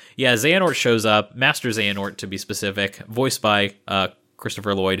 So, yeah, Xehanort shows up, Master Xehanort to be specific, voiced by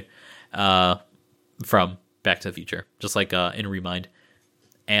Christopher Lloyd from Back to the Future, just like in Remind.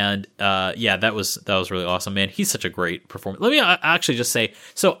 And yeah, that was really awesome, man. He's such a great performer. Let me actually just say,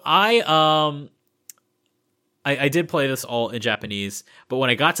 so I did play this all in Japanese, but when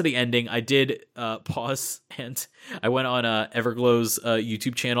I got to the ending, I did pause and I went on Everglow's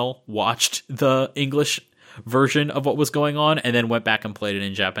YouTube channel, watched the English version of what was going on, and then went back and played it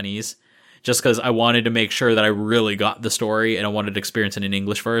in Japanese, just because I wanted to make sure that I really got the story and I wanted to experience it in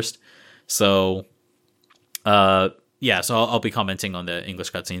English first. So, yeah, so I'll be commenting on the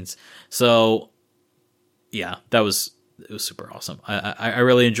English cutscenes. So, yeah, it was super awesome. I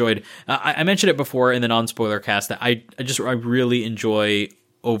really enjoyed. I mentioned it before in the non-spoiler cast that I really enjoy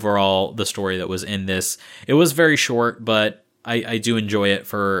overall the story that was in this. It was very short, but I do enjoy it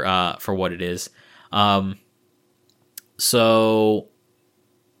for what it is. So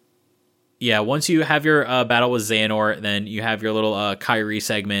yeah, once you have your battle with Xehanort, then you have your little Kairi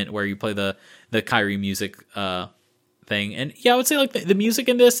segment where you play the Kairi music thing. And yeah, I would say like the music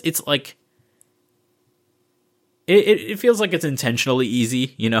in this, it's like it feels like it's intentionally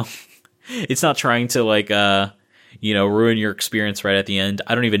easy, It's not trying to like ruin your experience right at the end.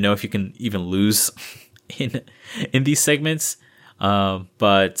 I don't even know if you can even lose in these segments.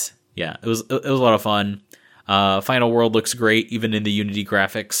 But yeah, it was a lot of fun. Final World looks great, even in the Unity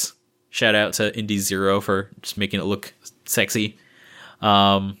graphics. Shout out to Indie Zero for just making it look sexy.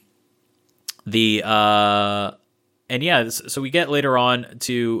 And yeah, so we get later on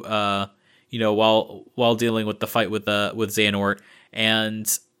to while dealing with the fight with Xehanort,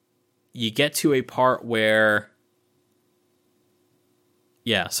 and you get to a part where,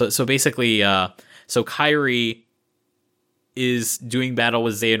 yeah, so basically, so Kairi is doing battle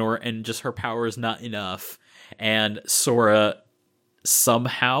with Xehanort, and just her power is not enough, and Sora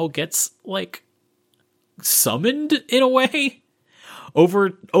somehow gets like summoned in a way,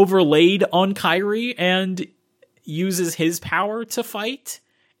 overlaid on Kairi, and uses his power to fight,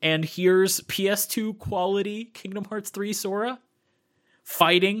 and here's PS2 quality Kingdom Hearts 3 Sora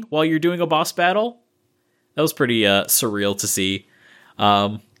fighting while you're doing a boss battle. That was pretty surreal to see.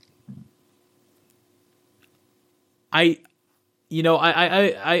 I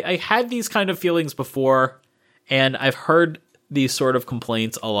had these kind of feelings before, and I've heard these sort of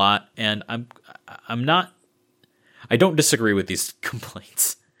complaints a lot, and I don't disagree with these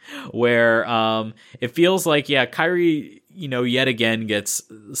complaints, where it feels like, yeah, Kairi, yet again gets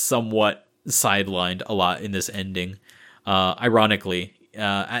somewhat sidelined a lot in this ending, ironically.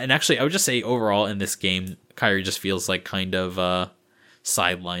 And actually, I would just say overall in this game, Kairi just feels like kind of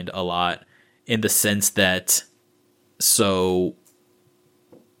sidelined a lot, in the sense that, so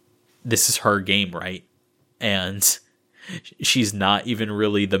this is her game, right? And she's not even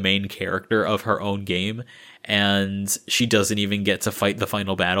really the main character of her own game, and she doesn't even get to fight the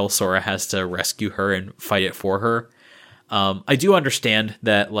final battle. Sora has to rescue her and fight it for her. I do understand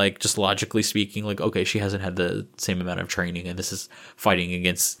that, like, just logically speaking, like, okay, she hasn't had the same amount of training, and this is fighting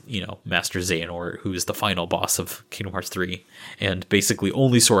against, Master Xehanort, who is the final boss of Kingdom Hearts 3, and basically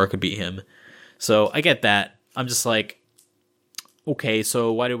only Sora could beat him. So I get that. I'm just like, okay,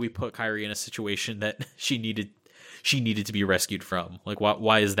 so why did we put Kairi in a situation that she needed to be rescued from? Like,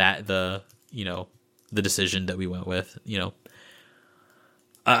 why is that the decision that we went with?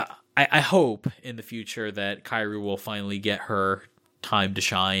 I hope in the future that Kairi will finally get her time to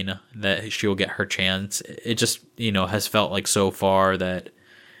shine, that she'll get her chance. It just, has felt like so far that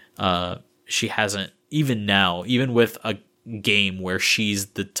she hasn't, even now, even with a game where she's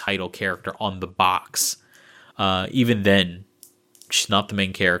the title character on the box, even then, she's not the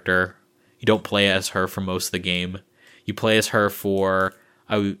main character. You don't play as her for most of the game. You play as her for,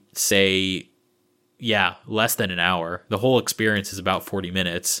 I would say, less than an hour. The whole experience is about 40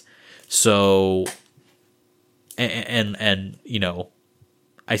 minutes. So, and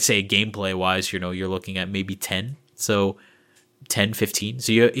I say gameplay wise, you're looking at maybe 10. So 10, 15.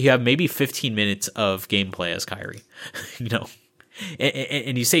 So you have maybe 15 minutes of gameplay as Kairi,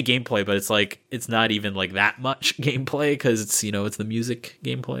 and you say gameplay, but it's like, it's not even like that much gameplay, because it's, it's the music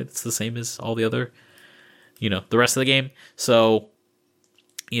gameplay. It's the same as all the other, the rest of the game. So,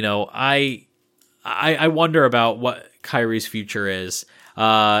 I wonder about what Kairi's future is.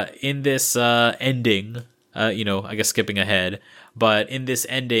 In this ending, I guess skipping ahead, but in this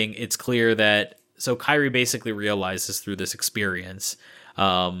ending, it's clear that Kairi basically realizes through this experience,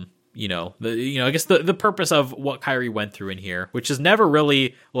 I guess the purpose of what Kairi went through in here, which is never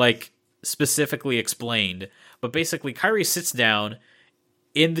really like specifically explained, but basically Kairi sits down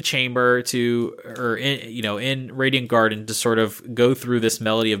in the chamber in Radiant Garden to sort of go through this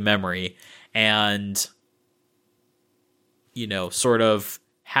melody of memory and sort of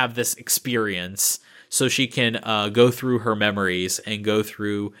have this experience so she can go through her memories and go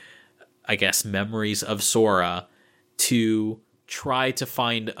through, I guess, memories of Sora to try to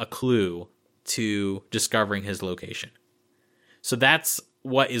find a clue to discovering his location. So that's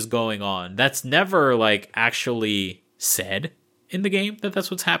what is going on. That's never like actually said in the game that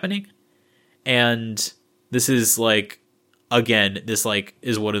that's what's happening. And this is like, again, this like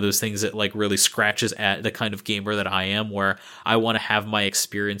is one of those things that like really scratches at the kind of gamer that I am, where I want to have my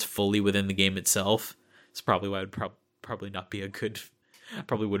experience fully within the game itself. It's probably why I would probably not be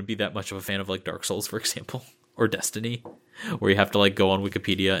probably wouldn't be that much of a fan of like Dark Souls, for example, or Destiny, where you have to like go on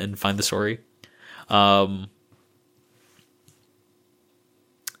Wikipedia and find the story.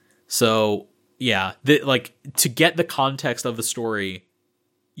 So yeah, like to get the context of the story,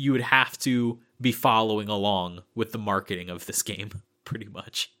 you would have to be following along with the marketing of this game, pretty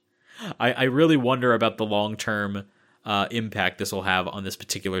much. I really wonder about the long-term impact this will have on this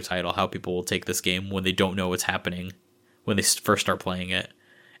particular title, how people will take this game when they don't know what's happening, when they first start playing it.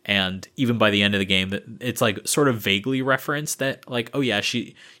 And even by the end of the game, it's like sort of vaguely referenced that like, oh yeah,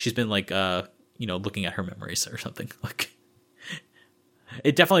 she's been like, looking at her memories or something. Like,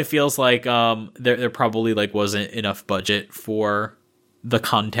 it definitely feels like there probably like wasn't enough budget for the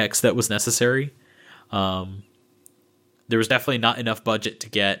context that was necessary. There was definitely not enough budget to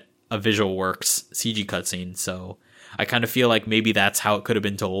get a Visual Works CG cutscene, so I kind of feel like maybe that's how it could have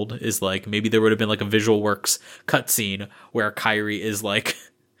been told, is like maybe there would have been like a Visual Works cutscene where Kairi is like,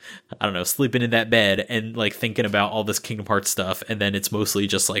 I don't know, sleeping in that bed and like thinking about all this Kingdom Hearts stuff, and then it's mostly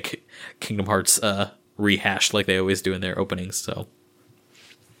just like Kingdom Hearts rehashed like they always do in their openings. So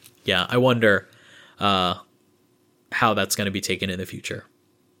yeah, I wonder how that's going to be taken in the future.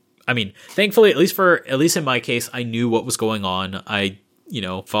 I mean, thankfully, at least in my case, I knew what was going on. I,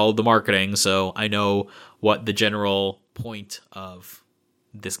 followed the marketing, so I know what the general point of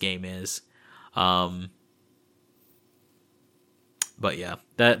this game is. But yeah,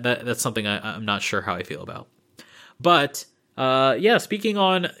 that's something I'm not sure how I feel about. But speaking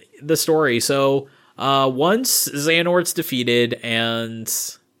on the story, so once Xehanort's defeated and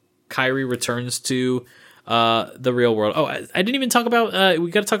Kairi returns to the real world. Oh, I didn't even talk about.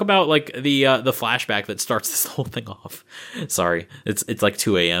 We got to talk about like the flashback that starts this whole thing off. Sorry, it's like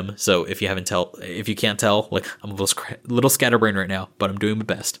 2 a.m. So if you can't tell, like I'm a little scatterbrained right now, but I'm doing my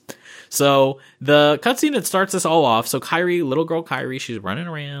best. So the cutscene that starts this all off. So Kairi, little girl Kairi, she's running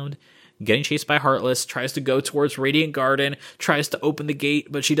around, getting chased by Heartless, tries to go towards Radiant Garden, tries to open the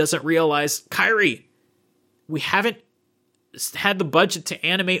gate, but she doesn't realize, Kairi, we haven't had the budget to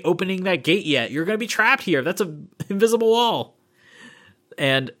animate opening that gate yet. You're going to be trapped here. That's an invisible wall.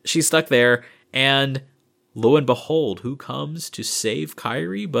 And she's stuck there. And lo and behold, who comes to save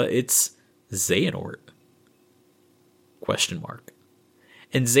Kairi? But it's Xehanort. ?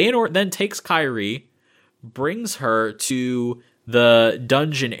 And Xehanort then takes Kairi, brings her to the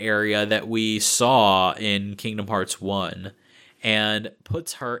dungeon area that we saw in Kingdom Hearts 1 and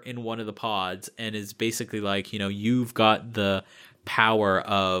puts her in one of the pods and is basically like, you've got the power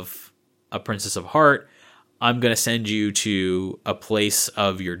of a Princess of Heart. I'm going to send you to a place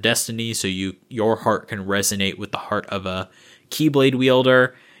of your destiny so your heart can resonate with the heart of a Keyblade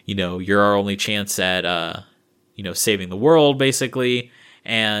wielder. You're our only chance at, saving the world, basically.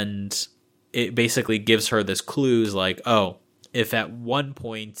 And it basically gives her this clues like, oh, if at one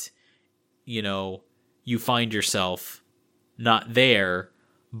point, you find yourself not there,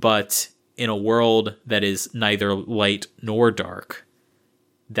 but in a world that is neither light nor dark,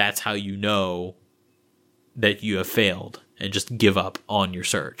 that's how you know that you have failed and just give up on your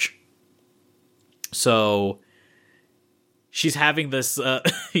search. So she's having this, this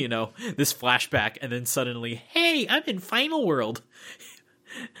flashback, and then suddenly, hey, I'm in Final World.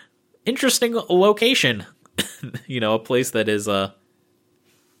 Interesting location. A place that is, I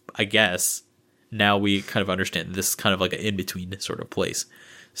guess, now we kind of understand this is kind of like an in-between sort of place.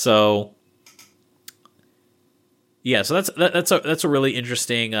 So yeah, so that's a really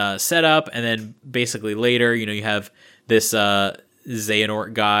interesting setup. And then basically later, you have this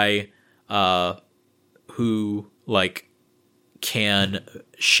Xehanort guy who like can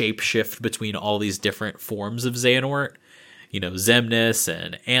shapeshift between all these different forms of Xehanort. Xemnas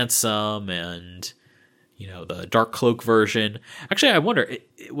and Ansem and the Dark Cloak version. Actually, I wonder,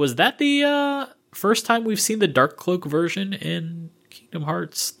 was that the first time we've seen the Dark Cloak version in Kingdom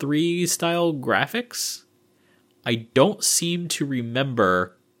Hearts 3 style graphics? I don't seem to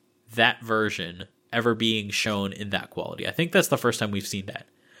remember that version ever being shown in that quality. I think that's the first time we've seen that.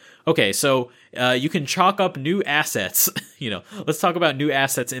 Okay, so you can chalk up new assets. Let's talk about new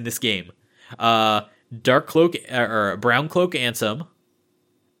assets in this game. Dark Cloak or Brown Cloak Ansem,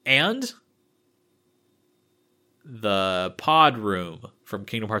 and the pod room from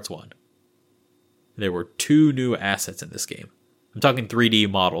Kingdom Hearts 1. There were 2 new assets in this game. I'm talking 3D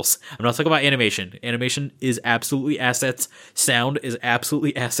models. I'm not talking about animation. Animation is absolutely assets. Sound is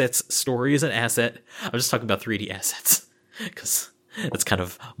absolutely assets. Story is an asset. I'm just talking about 3D assets because that's kind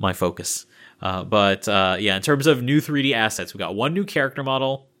of my focus. But in terms of new 3D assets, we got 1 new character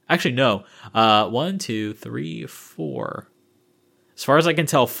model. Actually, no. 1, 2, 3, 4. As far as I can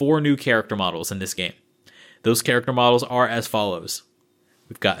tell, 4 new character models in this game. Those character models are as follows.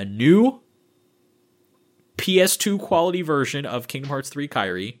 We've got a new PS2 quality version of Kingdom Hearts 3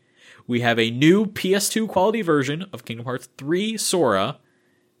 Kairi. We have a new PS2 quality version of Kingdom Hearts 3 Sora.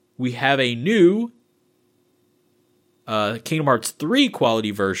 We have a new Kingdom Hearts 3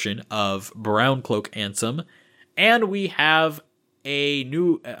 quality version of Brown Cloak Ansem. And we have a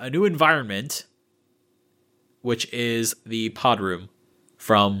new environment, which is the pod room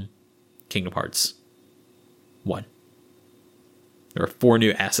from Kingdom Hearts 1. There are 4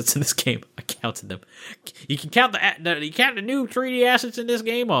 new assets in this game. I counted them. You can count the new 3D assets in this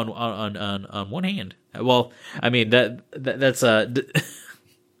game on one hand. Well, I mean that's I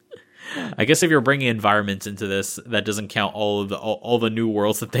guess if you're bringing environments into this, that doesn't count all the new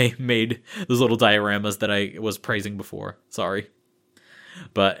worlds that they made. Those little dioramas that I was praising before. Sorry.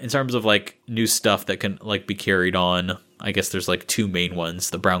 But in terms of like new stuff that can like be carried on, I guess there's like 2 main ones: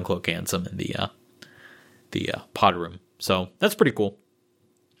 the Brown Cloak Ansem and the pod room. So that's pretty cool.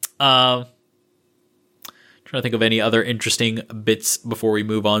 Trying to think of any other interesting bits before we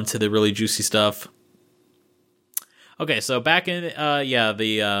move on to the really juicy stuff. Okay, so back in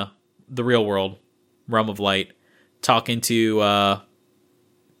the real world, Realm of Light, talking to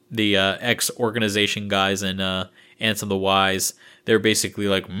the X-Organization guys and Ansem the Wise. They're basically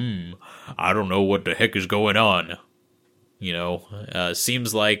like, I don't know what the heck is going on.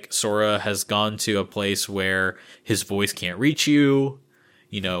 Seems like Sora has gone to a place where his voice can't reach you.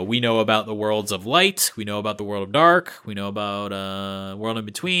 We know about the worlds of light. We know about the world of dark. We know about world in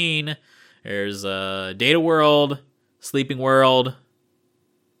between. There's Data World, Sleeping World.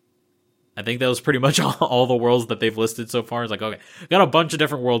 I think that was pretty much all the worlds that they've listed so far. It's like, okay, got a bunch of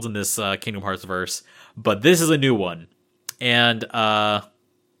different worlds in this Kingdom Hearts verse, but this is a new one. And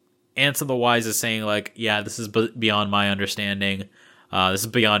Ansem the Wise is saying, like, yeah, this is beyond my understanding. This is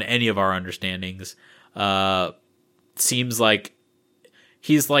beyond any of our understandings. Seems like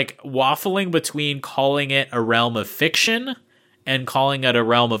he's, like, waffling between calling it a realm of fiction and calling it a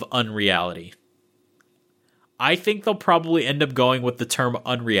realm of unreality. I think they'll probably end up going with the term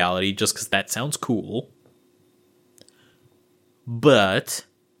unreality just because that sounds cool. But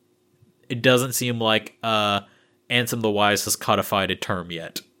it doesn't seem like Ansem the Wise has codified a term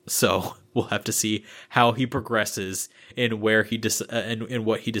yet. So we'll have to see how he progresses in where he in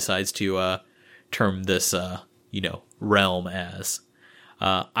what he decides to term this, realm as.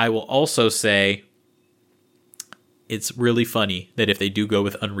 I will also say it's really funny that if they do go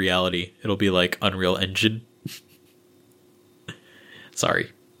with Unreality, it'll be like Unreal Engine.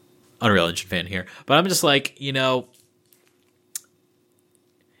 Sorry, Unreal Engine fan here. But I'm just like,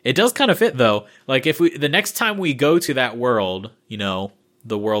 it does kind of fit, though. Like, if the next time we go to that world,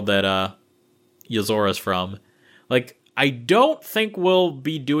 the world that Yuzora's from, like, I don't think we'll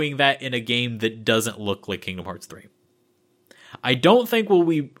be doing that in a game that doesn't look like Kingdom Hearts 3. I don't think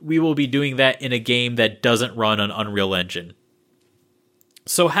we will be doing that in a game that doesn't run on Unreal Engine.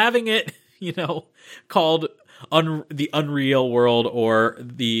 So having it, called the Unreal World or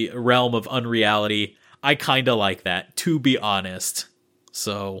the Realm of Unreality, I kind of like that, to be honest.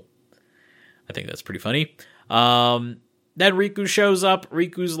 So I think that's pretty funny. Then Riku shows up.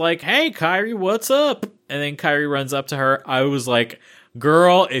 Riku's like, "Hey, Kairi, what's up?" And then Kairi runs up to her. I was like,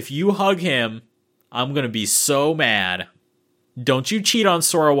 "Girl, if you hug him, I'm going to be so mad. Don't you cheat on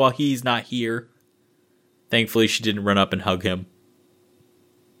Sora while he's not here." Thankfully, she didn't run up and hug him.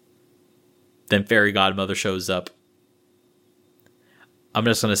 Then Fairy Godmother shows up. I'm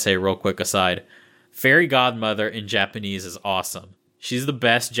just going to say real quick aside. Fairy Godmother in Japanese is awesome. She's the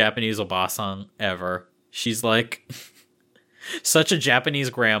best Japanese Obasan ever. She's like such a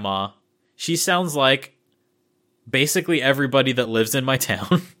Japanese grandma. She sounds like basically everybody that lives in my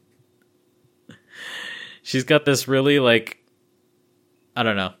town. She's got this really, like, I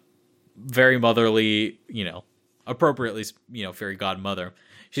don't know, very motherly, appropriately, Fairy Godmother.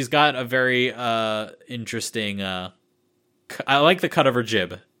 She's got a very interesting, I like the cut of her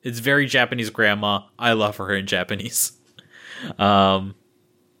jib. It's very Japanese grandma. I love her in Japanese.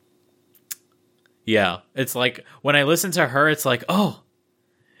 Yeah, it's like when I listen to her, it's like, oh,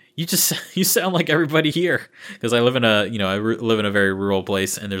 you sound like everybody here, because I live in a live in a very rural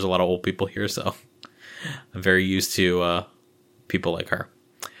place and there's a lot of old people here, so I'm very used to people like her.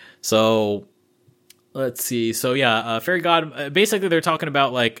 So let's see. So yeah, Fairy God. Basically, they're talking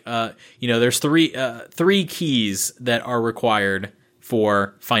about like there's three keys that are required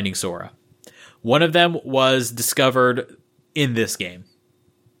for finding Sora. One of them was discovered in this game.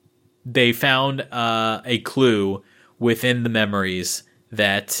 They found a clue within the memories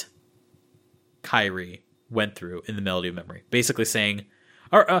that Kairi went through in the Melody of Memory, basically saying,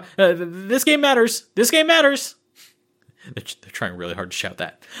 "This game matters. This game matters." They're trying really hard to shout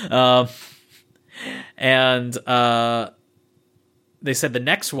that. And they said the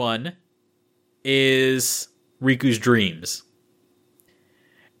next one is Riku's dreams.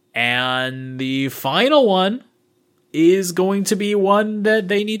 And the final one is going to be one that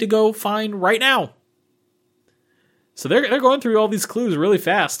they need to go find right now. So they're going through all these clues really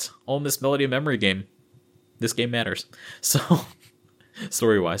fast on this Melody of Memory game. This game matters. So,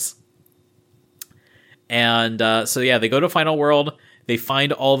 story-wise. And so yeah, they go to Final World. They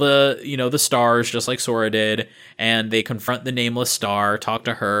find all the, the stars, just like Sora did. And they confront the nameless star, talk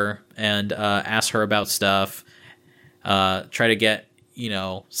to her, and ask her about stuff. Try to get,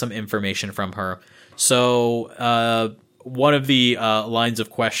 some information from her. So one of the lines of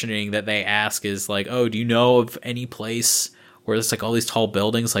questioning that they ask is like, "Oh, do you know of any place where there's like all these tall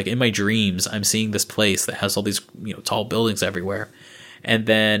buildings? Like in my dreams, I'm seeing this place that has all these tall buildings everywhere." And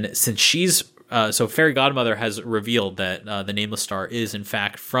then since she's so Fairy Godmother has revealed that the Nameless Star is in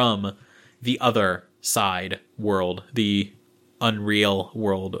fact from the other side world, the Unreal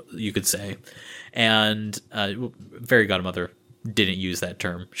world, you could say. And Fairy Godmother didn't use that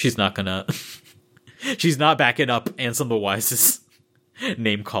term. She's not gonna. She's not backing up Ansem the Wise's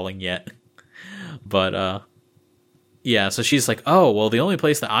name calling yet. But yeah, so she's like, "Oh, well, the only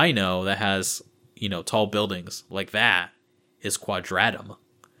place that I know that has tall buildings like that is Quadratum."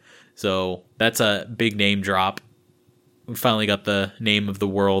 So that's a big name drop. We finally got the name of the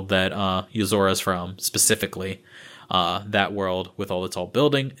world that Yuzora's from, specifically. That world with all the tall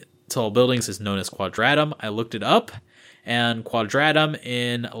buildings is known as Quadratum. I looked it up, and Quadratum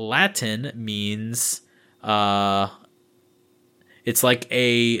in Latin means it's like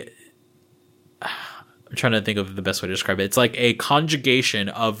I'm trying to think of the best way to describe it. It's like a conjugation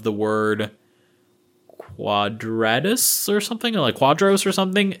of the word quadratus or something, or like quadros or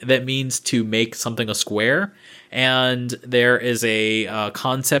something, that means to make something a square. And there is a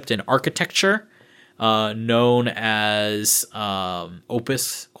concept in architecture known as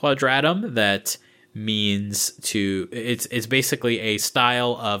opus quadratum that means it's basically a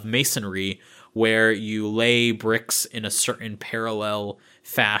style of masonry where you lay bricks in a certain parallel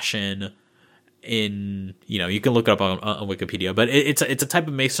fashion. In you can look it up on Wikipedia, but it's a type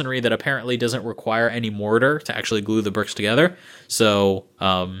of masonry that apparently doesn't require any mortar to actually glue the bricks together. So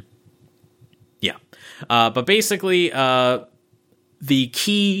Yeah. But basically, the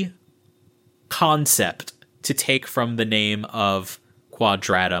key concept to take from the name of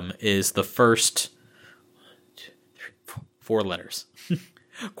Quadratum is the first 4 letters.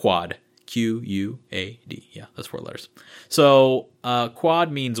 Quad. Q-U-A-D. Yeah, that's 4 letters. So,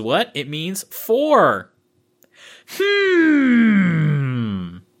 quad means what? It means 4.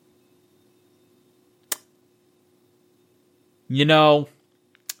 You know,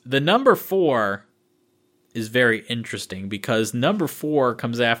 the number 4 is very interesting because number 4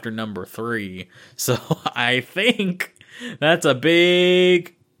 comes after number 3. So I think that's a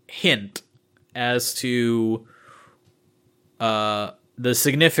big hint as to the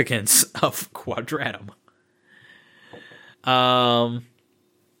significance of Quadratum.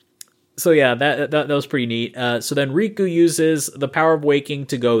 So yeah, that was pretty neat. So then Riku uses the power of waking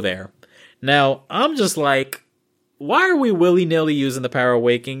to go there. Now, I'm just like, why are we willy-nilly using the power of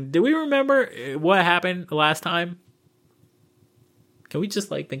waking? Do we remember what happened last time? Can we just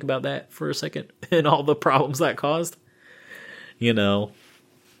like think about that for a second and all the problems that caused? You know,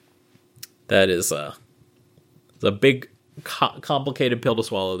 that is a big complicated pill to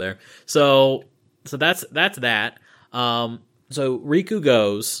swallow there. So that's that. So Riku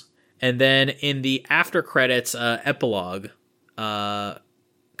goes, and then in the after credits epilogue,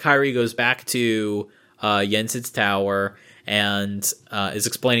 Kairi goes back to Yensid's tower and is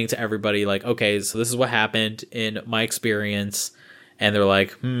explaining to everybody, like, okay, so this is what happened in my experience. And they're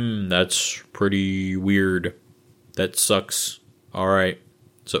like, that's pretty weird. That sucks. All right.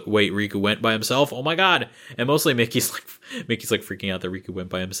 So wait, Riku went by himself? Oh my god. And mostly Mickey's like freaking out that Riku went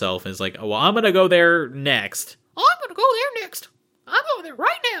by himself and is like, oh, well, I'm gonna go there next. I'm gonna go there next. I'm going there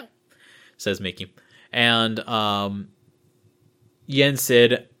right now, says Mickey. And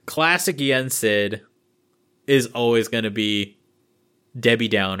Yensid, classic Yensid, is always going to be Debbie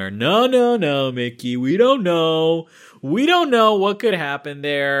Downer. No, Mickey, we don't know. We don't know what could happen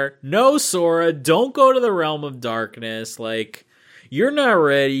there. No, Sora, don't go to the realm of darkness. Like, you're not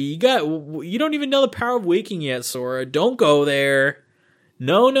ready. You don't even know the power of waking yet, Sora. Don't go there.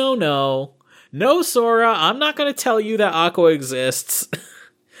 No. No, Sora, I'm not going to tell you that Aqua exists.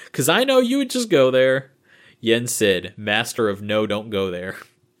 Because I know you would just go there. Yensid, master of no, don't go there.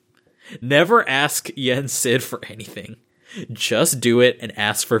 Never ask Yensid for anything. Just do it and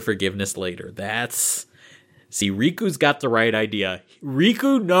ask for forgiveness later. See, Riku's got the right idea.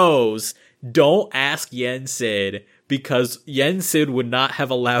 Riku knows, don't ask Yensid, because Yensid would not have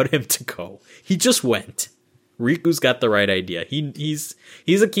allowed him to go. He just went. Riku's got the right idea. He's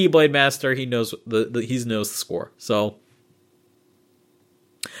a Keyblade master. He knows he knows the score. So,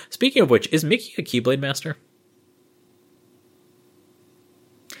 speaking of which, is Mickey a Keyblade master?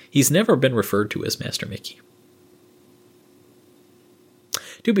 He's never been referred to as Master Mickey.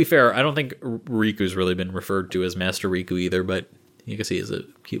 To be fair, I don't think Riku's really been referred to as Master Riku either, but you can see he's a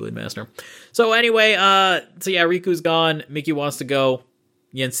Keyblade master. So anyway, Riku's gone. Mickey wants to go.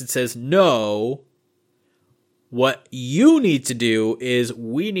 Yensid says, no. What you need to do is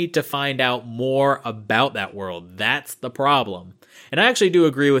we need to find out more about that world. That's the problem. And I actually do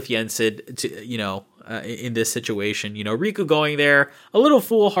agree with Yensid in this situation. Riku going there, a little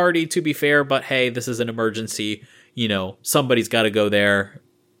foolhardy to be fair, but hey, this is an emergency. Somebody's got to go there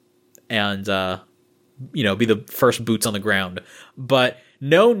and, be the first boots on the ground. But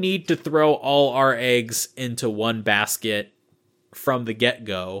no need to throw all our eggs into one basket from the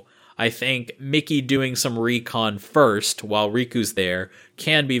get-go. I think Mickey doing some recon first while Riku's there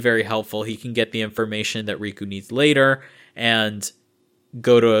can be very helpful. He can get the information that Riku needs later and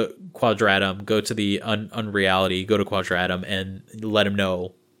go to Quadratum, go to the Unreality, go to Quadratum, and let him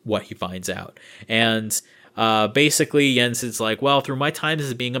know what he finds out. And basically, Yensid's like, well, through my times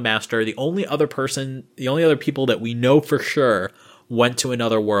as being a master, the only other people that we know for sure went to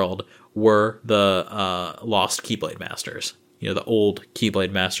another world were the lost Keyblade masters. The old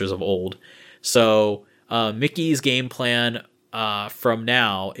Keyblade masters of old. So Mickey's game plan from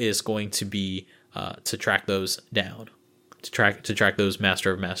now is going to be to track those down. To track those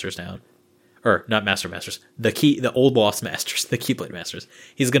Master of Masters down. Or not Master of Masters. The old lost masters, the Keyblade masters.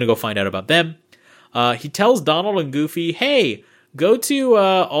 He's gonna go find out about them. He tells Donald and Goofy, hey, go to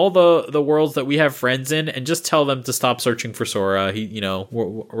all the worlds that we have friends in and just tell them to stop searching for Sora.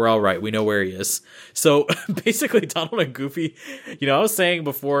 We're all right. We know where he is. So basically Donald and Goofy, I was saying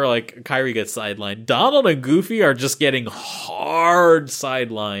before, like, Kairi gets sidelined. Donald and Goofy are just getting hard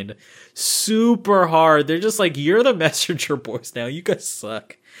sidelined. Super hard. They're just like, you're the messenger boys now. You guys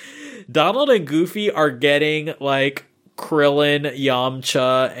suck. Donald and Goofy are getting like Krillin,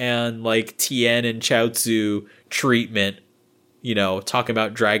 Yamcha, and like Tien and Chaozu treatment. Talking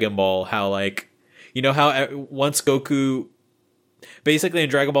about Dragon Ball, how like You know how once Goku, basically in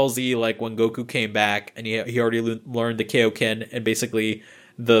Dragon Ball Z, like when Goku came back and he already learned the Kaioken, and basically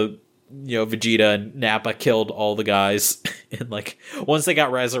the Vegeta and Nappa killed all the guys, and like once they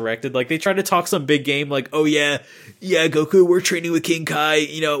got resurrected, like they tried to talk some big game, like, oh yeah, Goku, we're training with King Kai,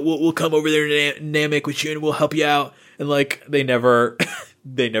 we'll come over there in Namek with you and we'll help you out, and like they never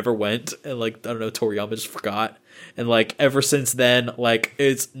they never went, and like I don't know, Toriyama just forgot, and like ever since then, like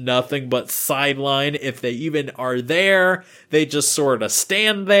it's nothing but sideline. If they even are there, they just sort of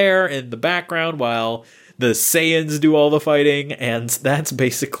stand there in the background while the Saiyans do all the fighting, and that's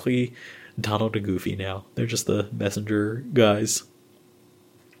basically Donald and Goofy now. They're just the messenger guys.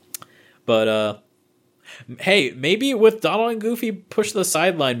 But hey, maybe with Donald and Goofy push to the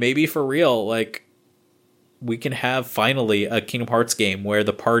sideline, maybe for real, like we can have finally a Kingdom Hearts game where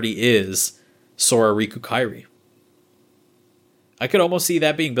the party is Sora, Riku, Kairi. I could almost see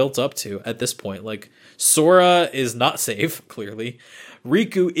that being built up to at this point. Like, Sora is not safe, clearly.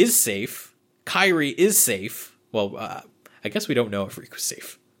 Riku is safe. Kairi is safe. Well, I guess we don't know if Riku's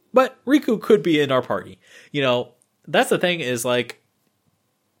safe. But Riku could be in our party. That's the thing is, like,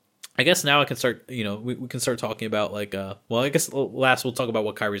 I guess now I can start, we can start talking about, like, I guess last we'll talk about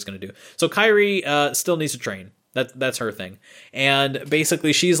what Kairi's going to do. So Kairi still needs to train. That's her thing. And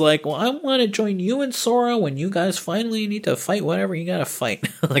basically she's like, well, I want to join you and Sora when you guys finally need to fight whatever you got to fight.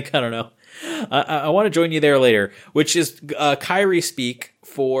 Like, I don't know. I want to join you there later, which is Kairi speak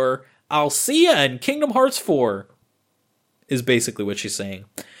for I'll see ya in Kingdom Hearts 4 is basically what she's saying.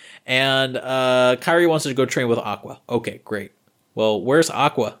 And Kairi wants to go train with Aqua. Okay, great. Well, where's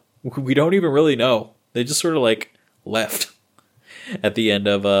Aqua? We don't even really know. They just sort of like left at the end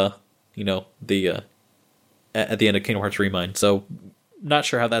of at the end of Kingdom Hearts Remind. So not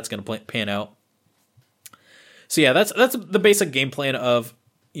sure how that's going to pan out. So yeah, that's the basic game plan of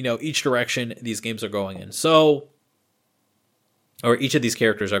each direction these games are going in. So, or each of these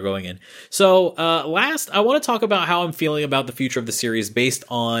characters are going in. So last, I want to talk about how I'm feeling about the future of the series based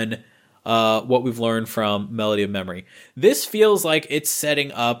on what we've learned from Melody of Memory. This feels like it's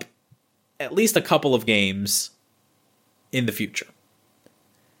setting up at least a couple of games in the future.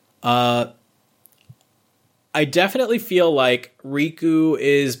 I definitely feel like Riku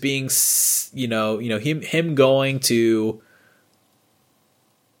is being, him going to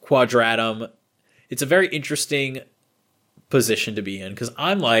Quadratum. It's a very interesting position to be in, because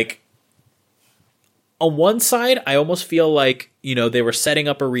I'm like, on one side, I almost feel like, they were setting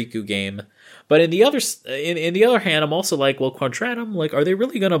up a Riku game, but in the other hand, I'm also like, well, Quadratum, like, are they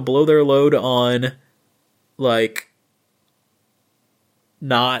really gonna blow their load on, like,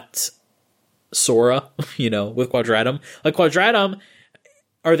 not Sora, with Quadratum? Like, Quadratum,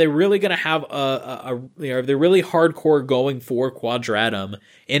 are they really going to have are they really hardcore going for Quadratum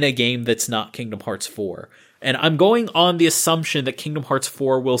in a game that's not Kingdom Hearts 4? And I'm going on the assumption that Kingdom Hearts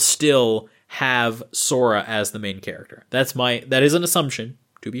 4 will still have Sora as the main character. That is an assumption,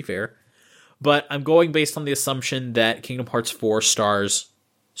 to be fair. But I'm going based on the assumption that Kingdom Hearts 4 stars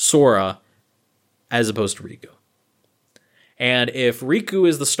Sora as opposed to Riku. And if Riku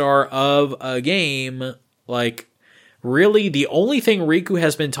is the star of a game, like, really the only thing Riku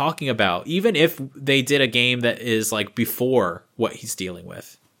has been talking about, even if they did a game that is like before what he's dealing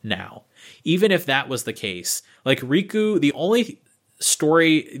with now, even if that was the case, like, Riku, the only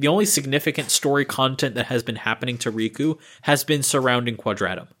significant story content that has been happening to Riku has been surrounding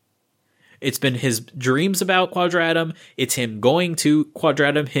Quadratum. It's been his dreams about Quadratum. It's him going to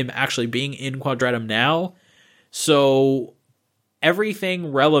Quadratum, him actually being in Quadratum now. So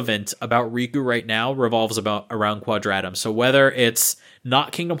everything relevant about Riku right now revolves around Quadratum. So whether it's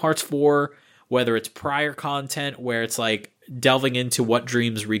not Kingdom Hearts 4, whether it's prior content where it's like delving into what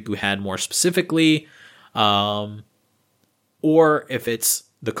dreams Riku had more specifically, or if it's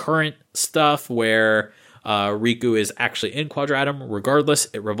the current stuff where Riku is actually in Quadratum, regardless,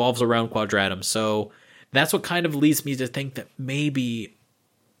 it revolves around Quadratum. So that's what kind of leads me to think that maybe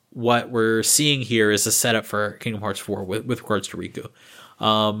what we're seeing here is a setup for Kingdom Hearts 4 with regards to Riku.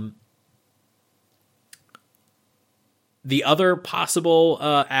 The other possible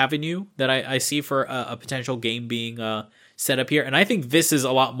avenue that I see for a potential game being set up here, and I think this is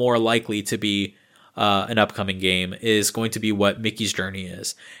a lot more likely to be an upcoming game, is going to be what Mickey's Journey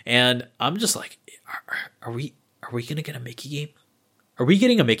is. And I'm just like, are we going to get a Mickey game? Are we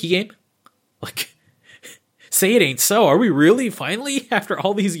getting a Mickey game? Like, say it ain't so. Are we really finally, after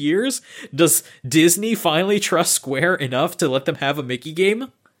all these years? Does Disney finally trust Square enough to let them have a Mickey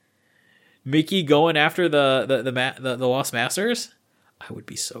game? Mickey going after the Lost Masters? I would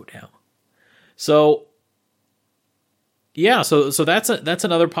be so down. So Yeah, so that's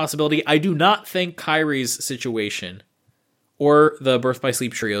another possibility. I do not think Kyrie's situation or the Birth by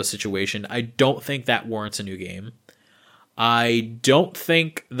Sleep trio situation, I don't think that warrants a new game. I don't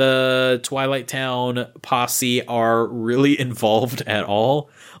think the Twilight Town posse are really involved at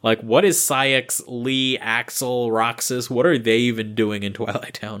all. Like, what is Saïx, Lee, Axel, Roxas? What are they even doing in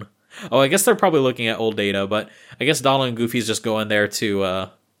Twilight Town? Oh, I guess they're probably looking at old data, but I guess Donald and Goofy's just going there to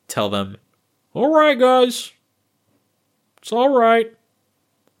tell them, all right, guys, it's all right.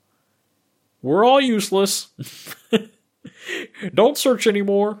 We're all useless. Don't search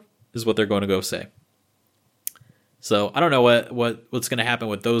anymore, is what they're going to go say. So I don't know what's going to happen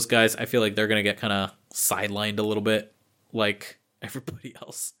with those guys. I feel like they're going to get kind of sidelined a little bit, like everybody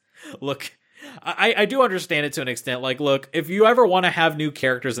else. Look, I do understand it to an extent. Like, look, if you ever want to have new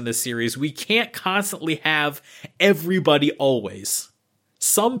characters in this series, we can't constantly have everybody always.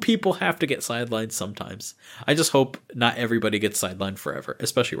 Some people have to get sidelined sometimes. I just hope not everybody gets sidelined forever,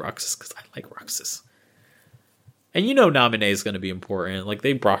 especially Roxas, because I like Roxas. And you know Naminé is going to be important. Like,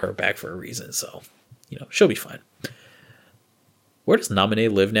 they brought her back for a reason, so, you know, she'll be fine. Where does Naminé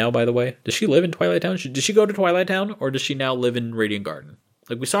live now, by the way? Does she live in Twilight Town? Did she go to Twilight Town, or does she now live in Radiant Garden?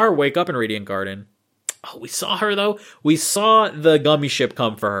 Like, we saw her wake up in Radiant Garden. Oh, we saw her, though? We saw the gummy ship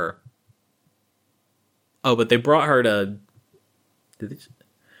come for her. Oh, but they brought her to...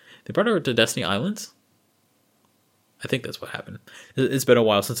 They brought her to Destiny Islands? I think that's what happened. It's been a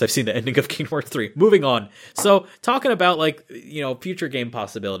while since I've seen the ending of Kingdom Hearts 3. Moving on. So, talking about, like, you know, future game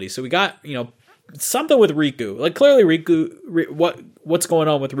possibilities. So we got, you know, something with Riku. Like, clearly Riku, what's going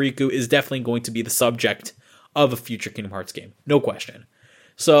on with Riku is definitely going to be the subject of a future Kingdom Hearts game. No question.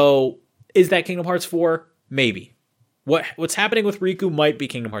 So, is that Kingdom Hearts 4? Maybe. What's happening with Riku might be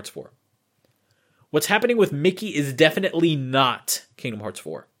Kingdom Hearts 4. What's happening with Mickey is definitely not Kingdom Hearts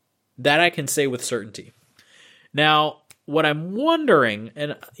 4. That I can say with certainty. Now, what I'm wondering,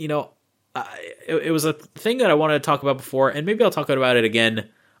 and, you know, it was a thing that I wanted to talk about before, and maybe I'll talk about it again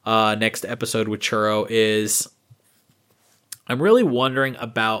next episode with Churro, is I'm really wondering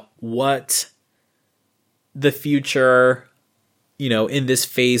about what the future, you know, in this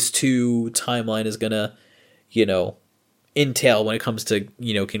phase 2 timeline is going to, you know, entail when it comes to,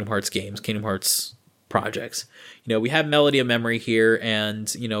 you know, Kingdom Hearts games, Kingdom Hearts projects. You know, we have Melody of Memory here,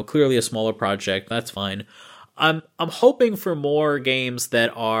 and, you know, clearly a smaller project. That's fine. I'm hoping for more games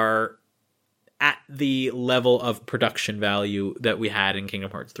that are at the level of production value that we had in Kingdom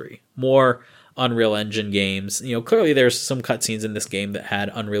Hearts 3. More Unreal Engine games. You know, clearly there's some cutscenes in this game that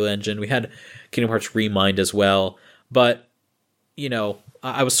had Unreal Engine. We had Kingdom Hearts Remind as well. But, you know,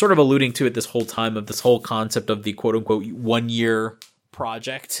 I was sort of alluding to it this whole time, of this whole concept of the quote-unquote 1-year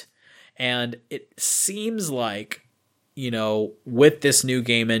project. And it seems like, you know, with this new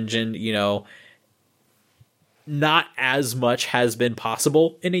game engine, you know, not as much has been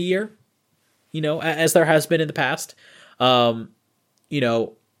possible in a year, you know, as there has been in the past. You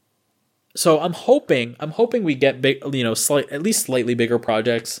know, so I'm hoping we get big, you know, at least slightly bigger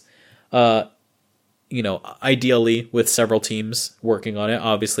projects, you know, ideally with several teams working on it.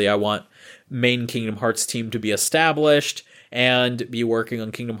 Obviously, I want main Kingdom Hearts team to be established and be working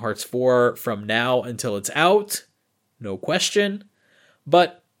on Kingdom Hearts 4 from now until it's out. No question.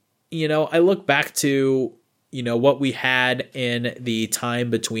 But, you know, I look back to, you know, what we had in the time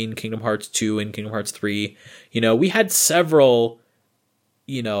between Kingdom Hearts 2 and Kingdom Hearts 3. You know, we had several,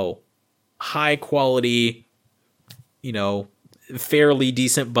 you know, high quality, you know, fairly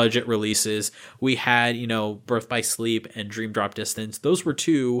decent budget releases. We had, you know, Birth by Sleep and Dream Drop Distance. Those were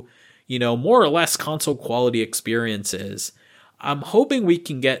two, you know, more or less console quality experiences. I'm hoping we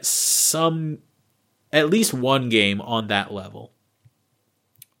can get at least one game on that level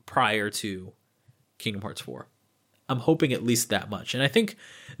prior to Kingdom Hearts 4. I'm hoping at least that much. And I think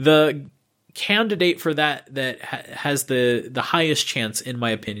the candidate for that has the highest chance, in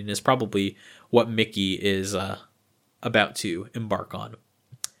my opinion, is probably what Mickey is about to embark on.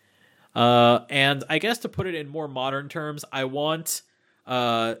 And I guess to put it in more modern terms, I want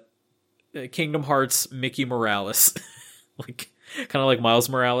Kingdom Hearts Mickey Morales. Like, kind of like Miles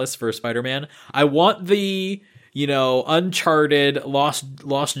Morales for Spider-Man. I want the, you know, Uncharted,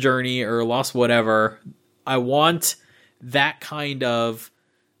 Lost Journey, or Lost whatever. I want that kind of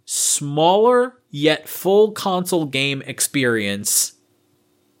smaller yet full console game experience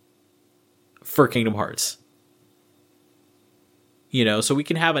for Kingdom Hearts. You know, so we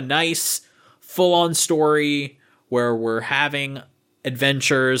can have a nice full-on story where we're having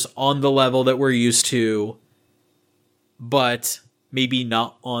adventures on the level that we're used to, but maybe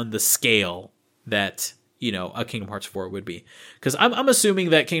not on the scale that, a Kingdom Hearts 4 would be. Because I'm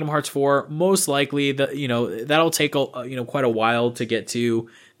assuming that Kingdom Hearts 4, most likely, that'll take quite a while to get to.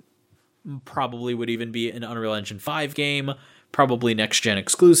 Probably would even be an Unreal Engine 5 game, probably next gen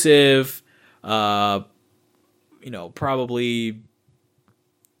exclusive, probably,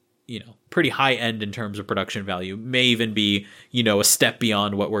 pretty high end in terms of production value, may even be, a step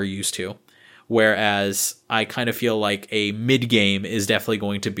beyond what we're used to. Whereas I kind of feel like a mid game is definitely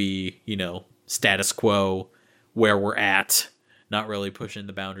going to be, status quo where we're at, not really pushing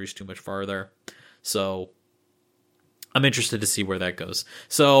the boundaries too much farther. So I'm interested to see where that goes.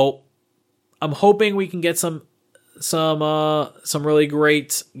 So I'm hoping we can get some really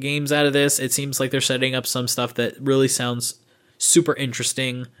great games out of this. It seems like they're setting up some stuff that really sounds super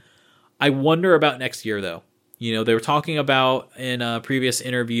interesting. I wonder about next year, though. They were talking about in a previous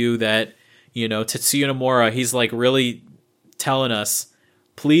interview that, Tetsuya Nomura, he's like really telling us,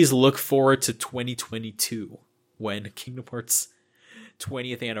 please look forward to 2022 when Kingdom Hearts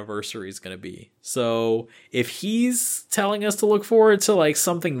 20th anniversary is going to be. So if he's telling us to look forward to like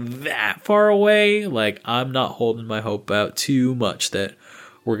something that far away, like I'm not holding my hope out too much that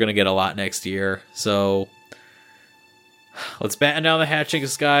we're going to get a lot next year. So let's batten down the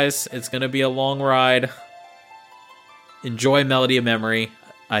hatches, guys. It's going to be a long ride. Enjoy Melody of Memory.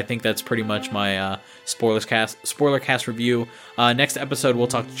 I think that's pretty much my spoiler cast review. Next episode, we'll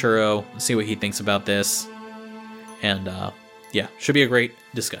talk to Churro, see what he thinks about this. And yeah, should be a great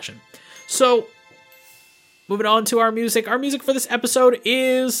discussion. So, moving on to our music. Our music for this episode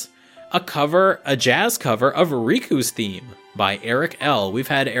is a jazz cover of Riku's theme by Eric L. We've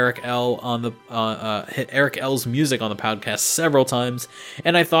had Eric L. on the Eric L.'s music on the podcast several times,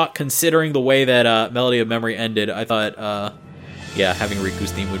 and I thought, considering the way that Melody of Memory ended, I thought, having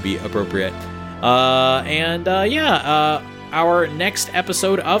Riku's theme would be appropriate. Our next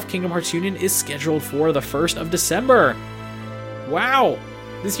episode of Kingdom Hearts Union is scheduled for the 1st of December. Wow,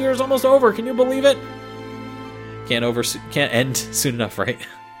 this year is almost over. Can you believe it? Can't end soon enough, right?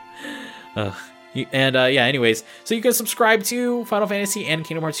 Anyways, so you can subscribe to Final Fantasy and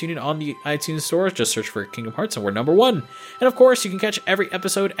Kingdom Hearts Union on the iTunes Store. Just search for Kingdom Hearts and we're number 1. And of course, you can catch every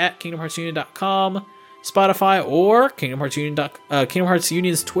episode at KingdomHeartsUnion.com, Spotify, or Kingdom Hearts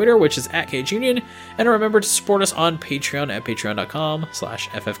Union's Twitter, which is at KHUnion. And remember to support us on Patreon at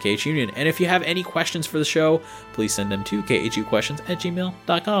patreon.com/FFKHUnion. And if you have any questions for the show, please send them to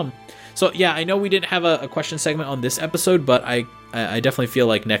khuquestions@gmail.com. So yeah, I know we didn't have a question segment on this episode, but I definitely feel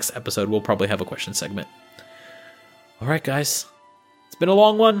like next episode we'll probably have a question segment. All right, guys. It's been a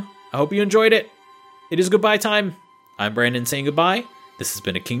long one. I hope you enjoyed it. It is goodbye time. I'm Brandon saying goodbye. This has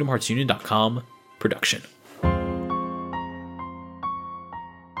been a KingdomHeartsUnion.com production.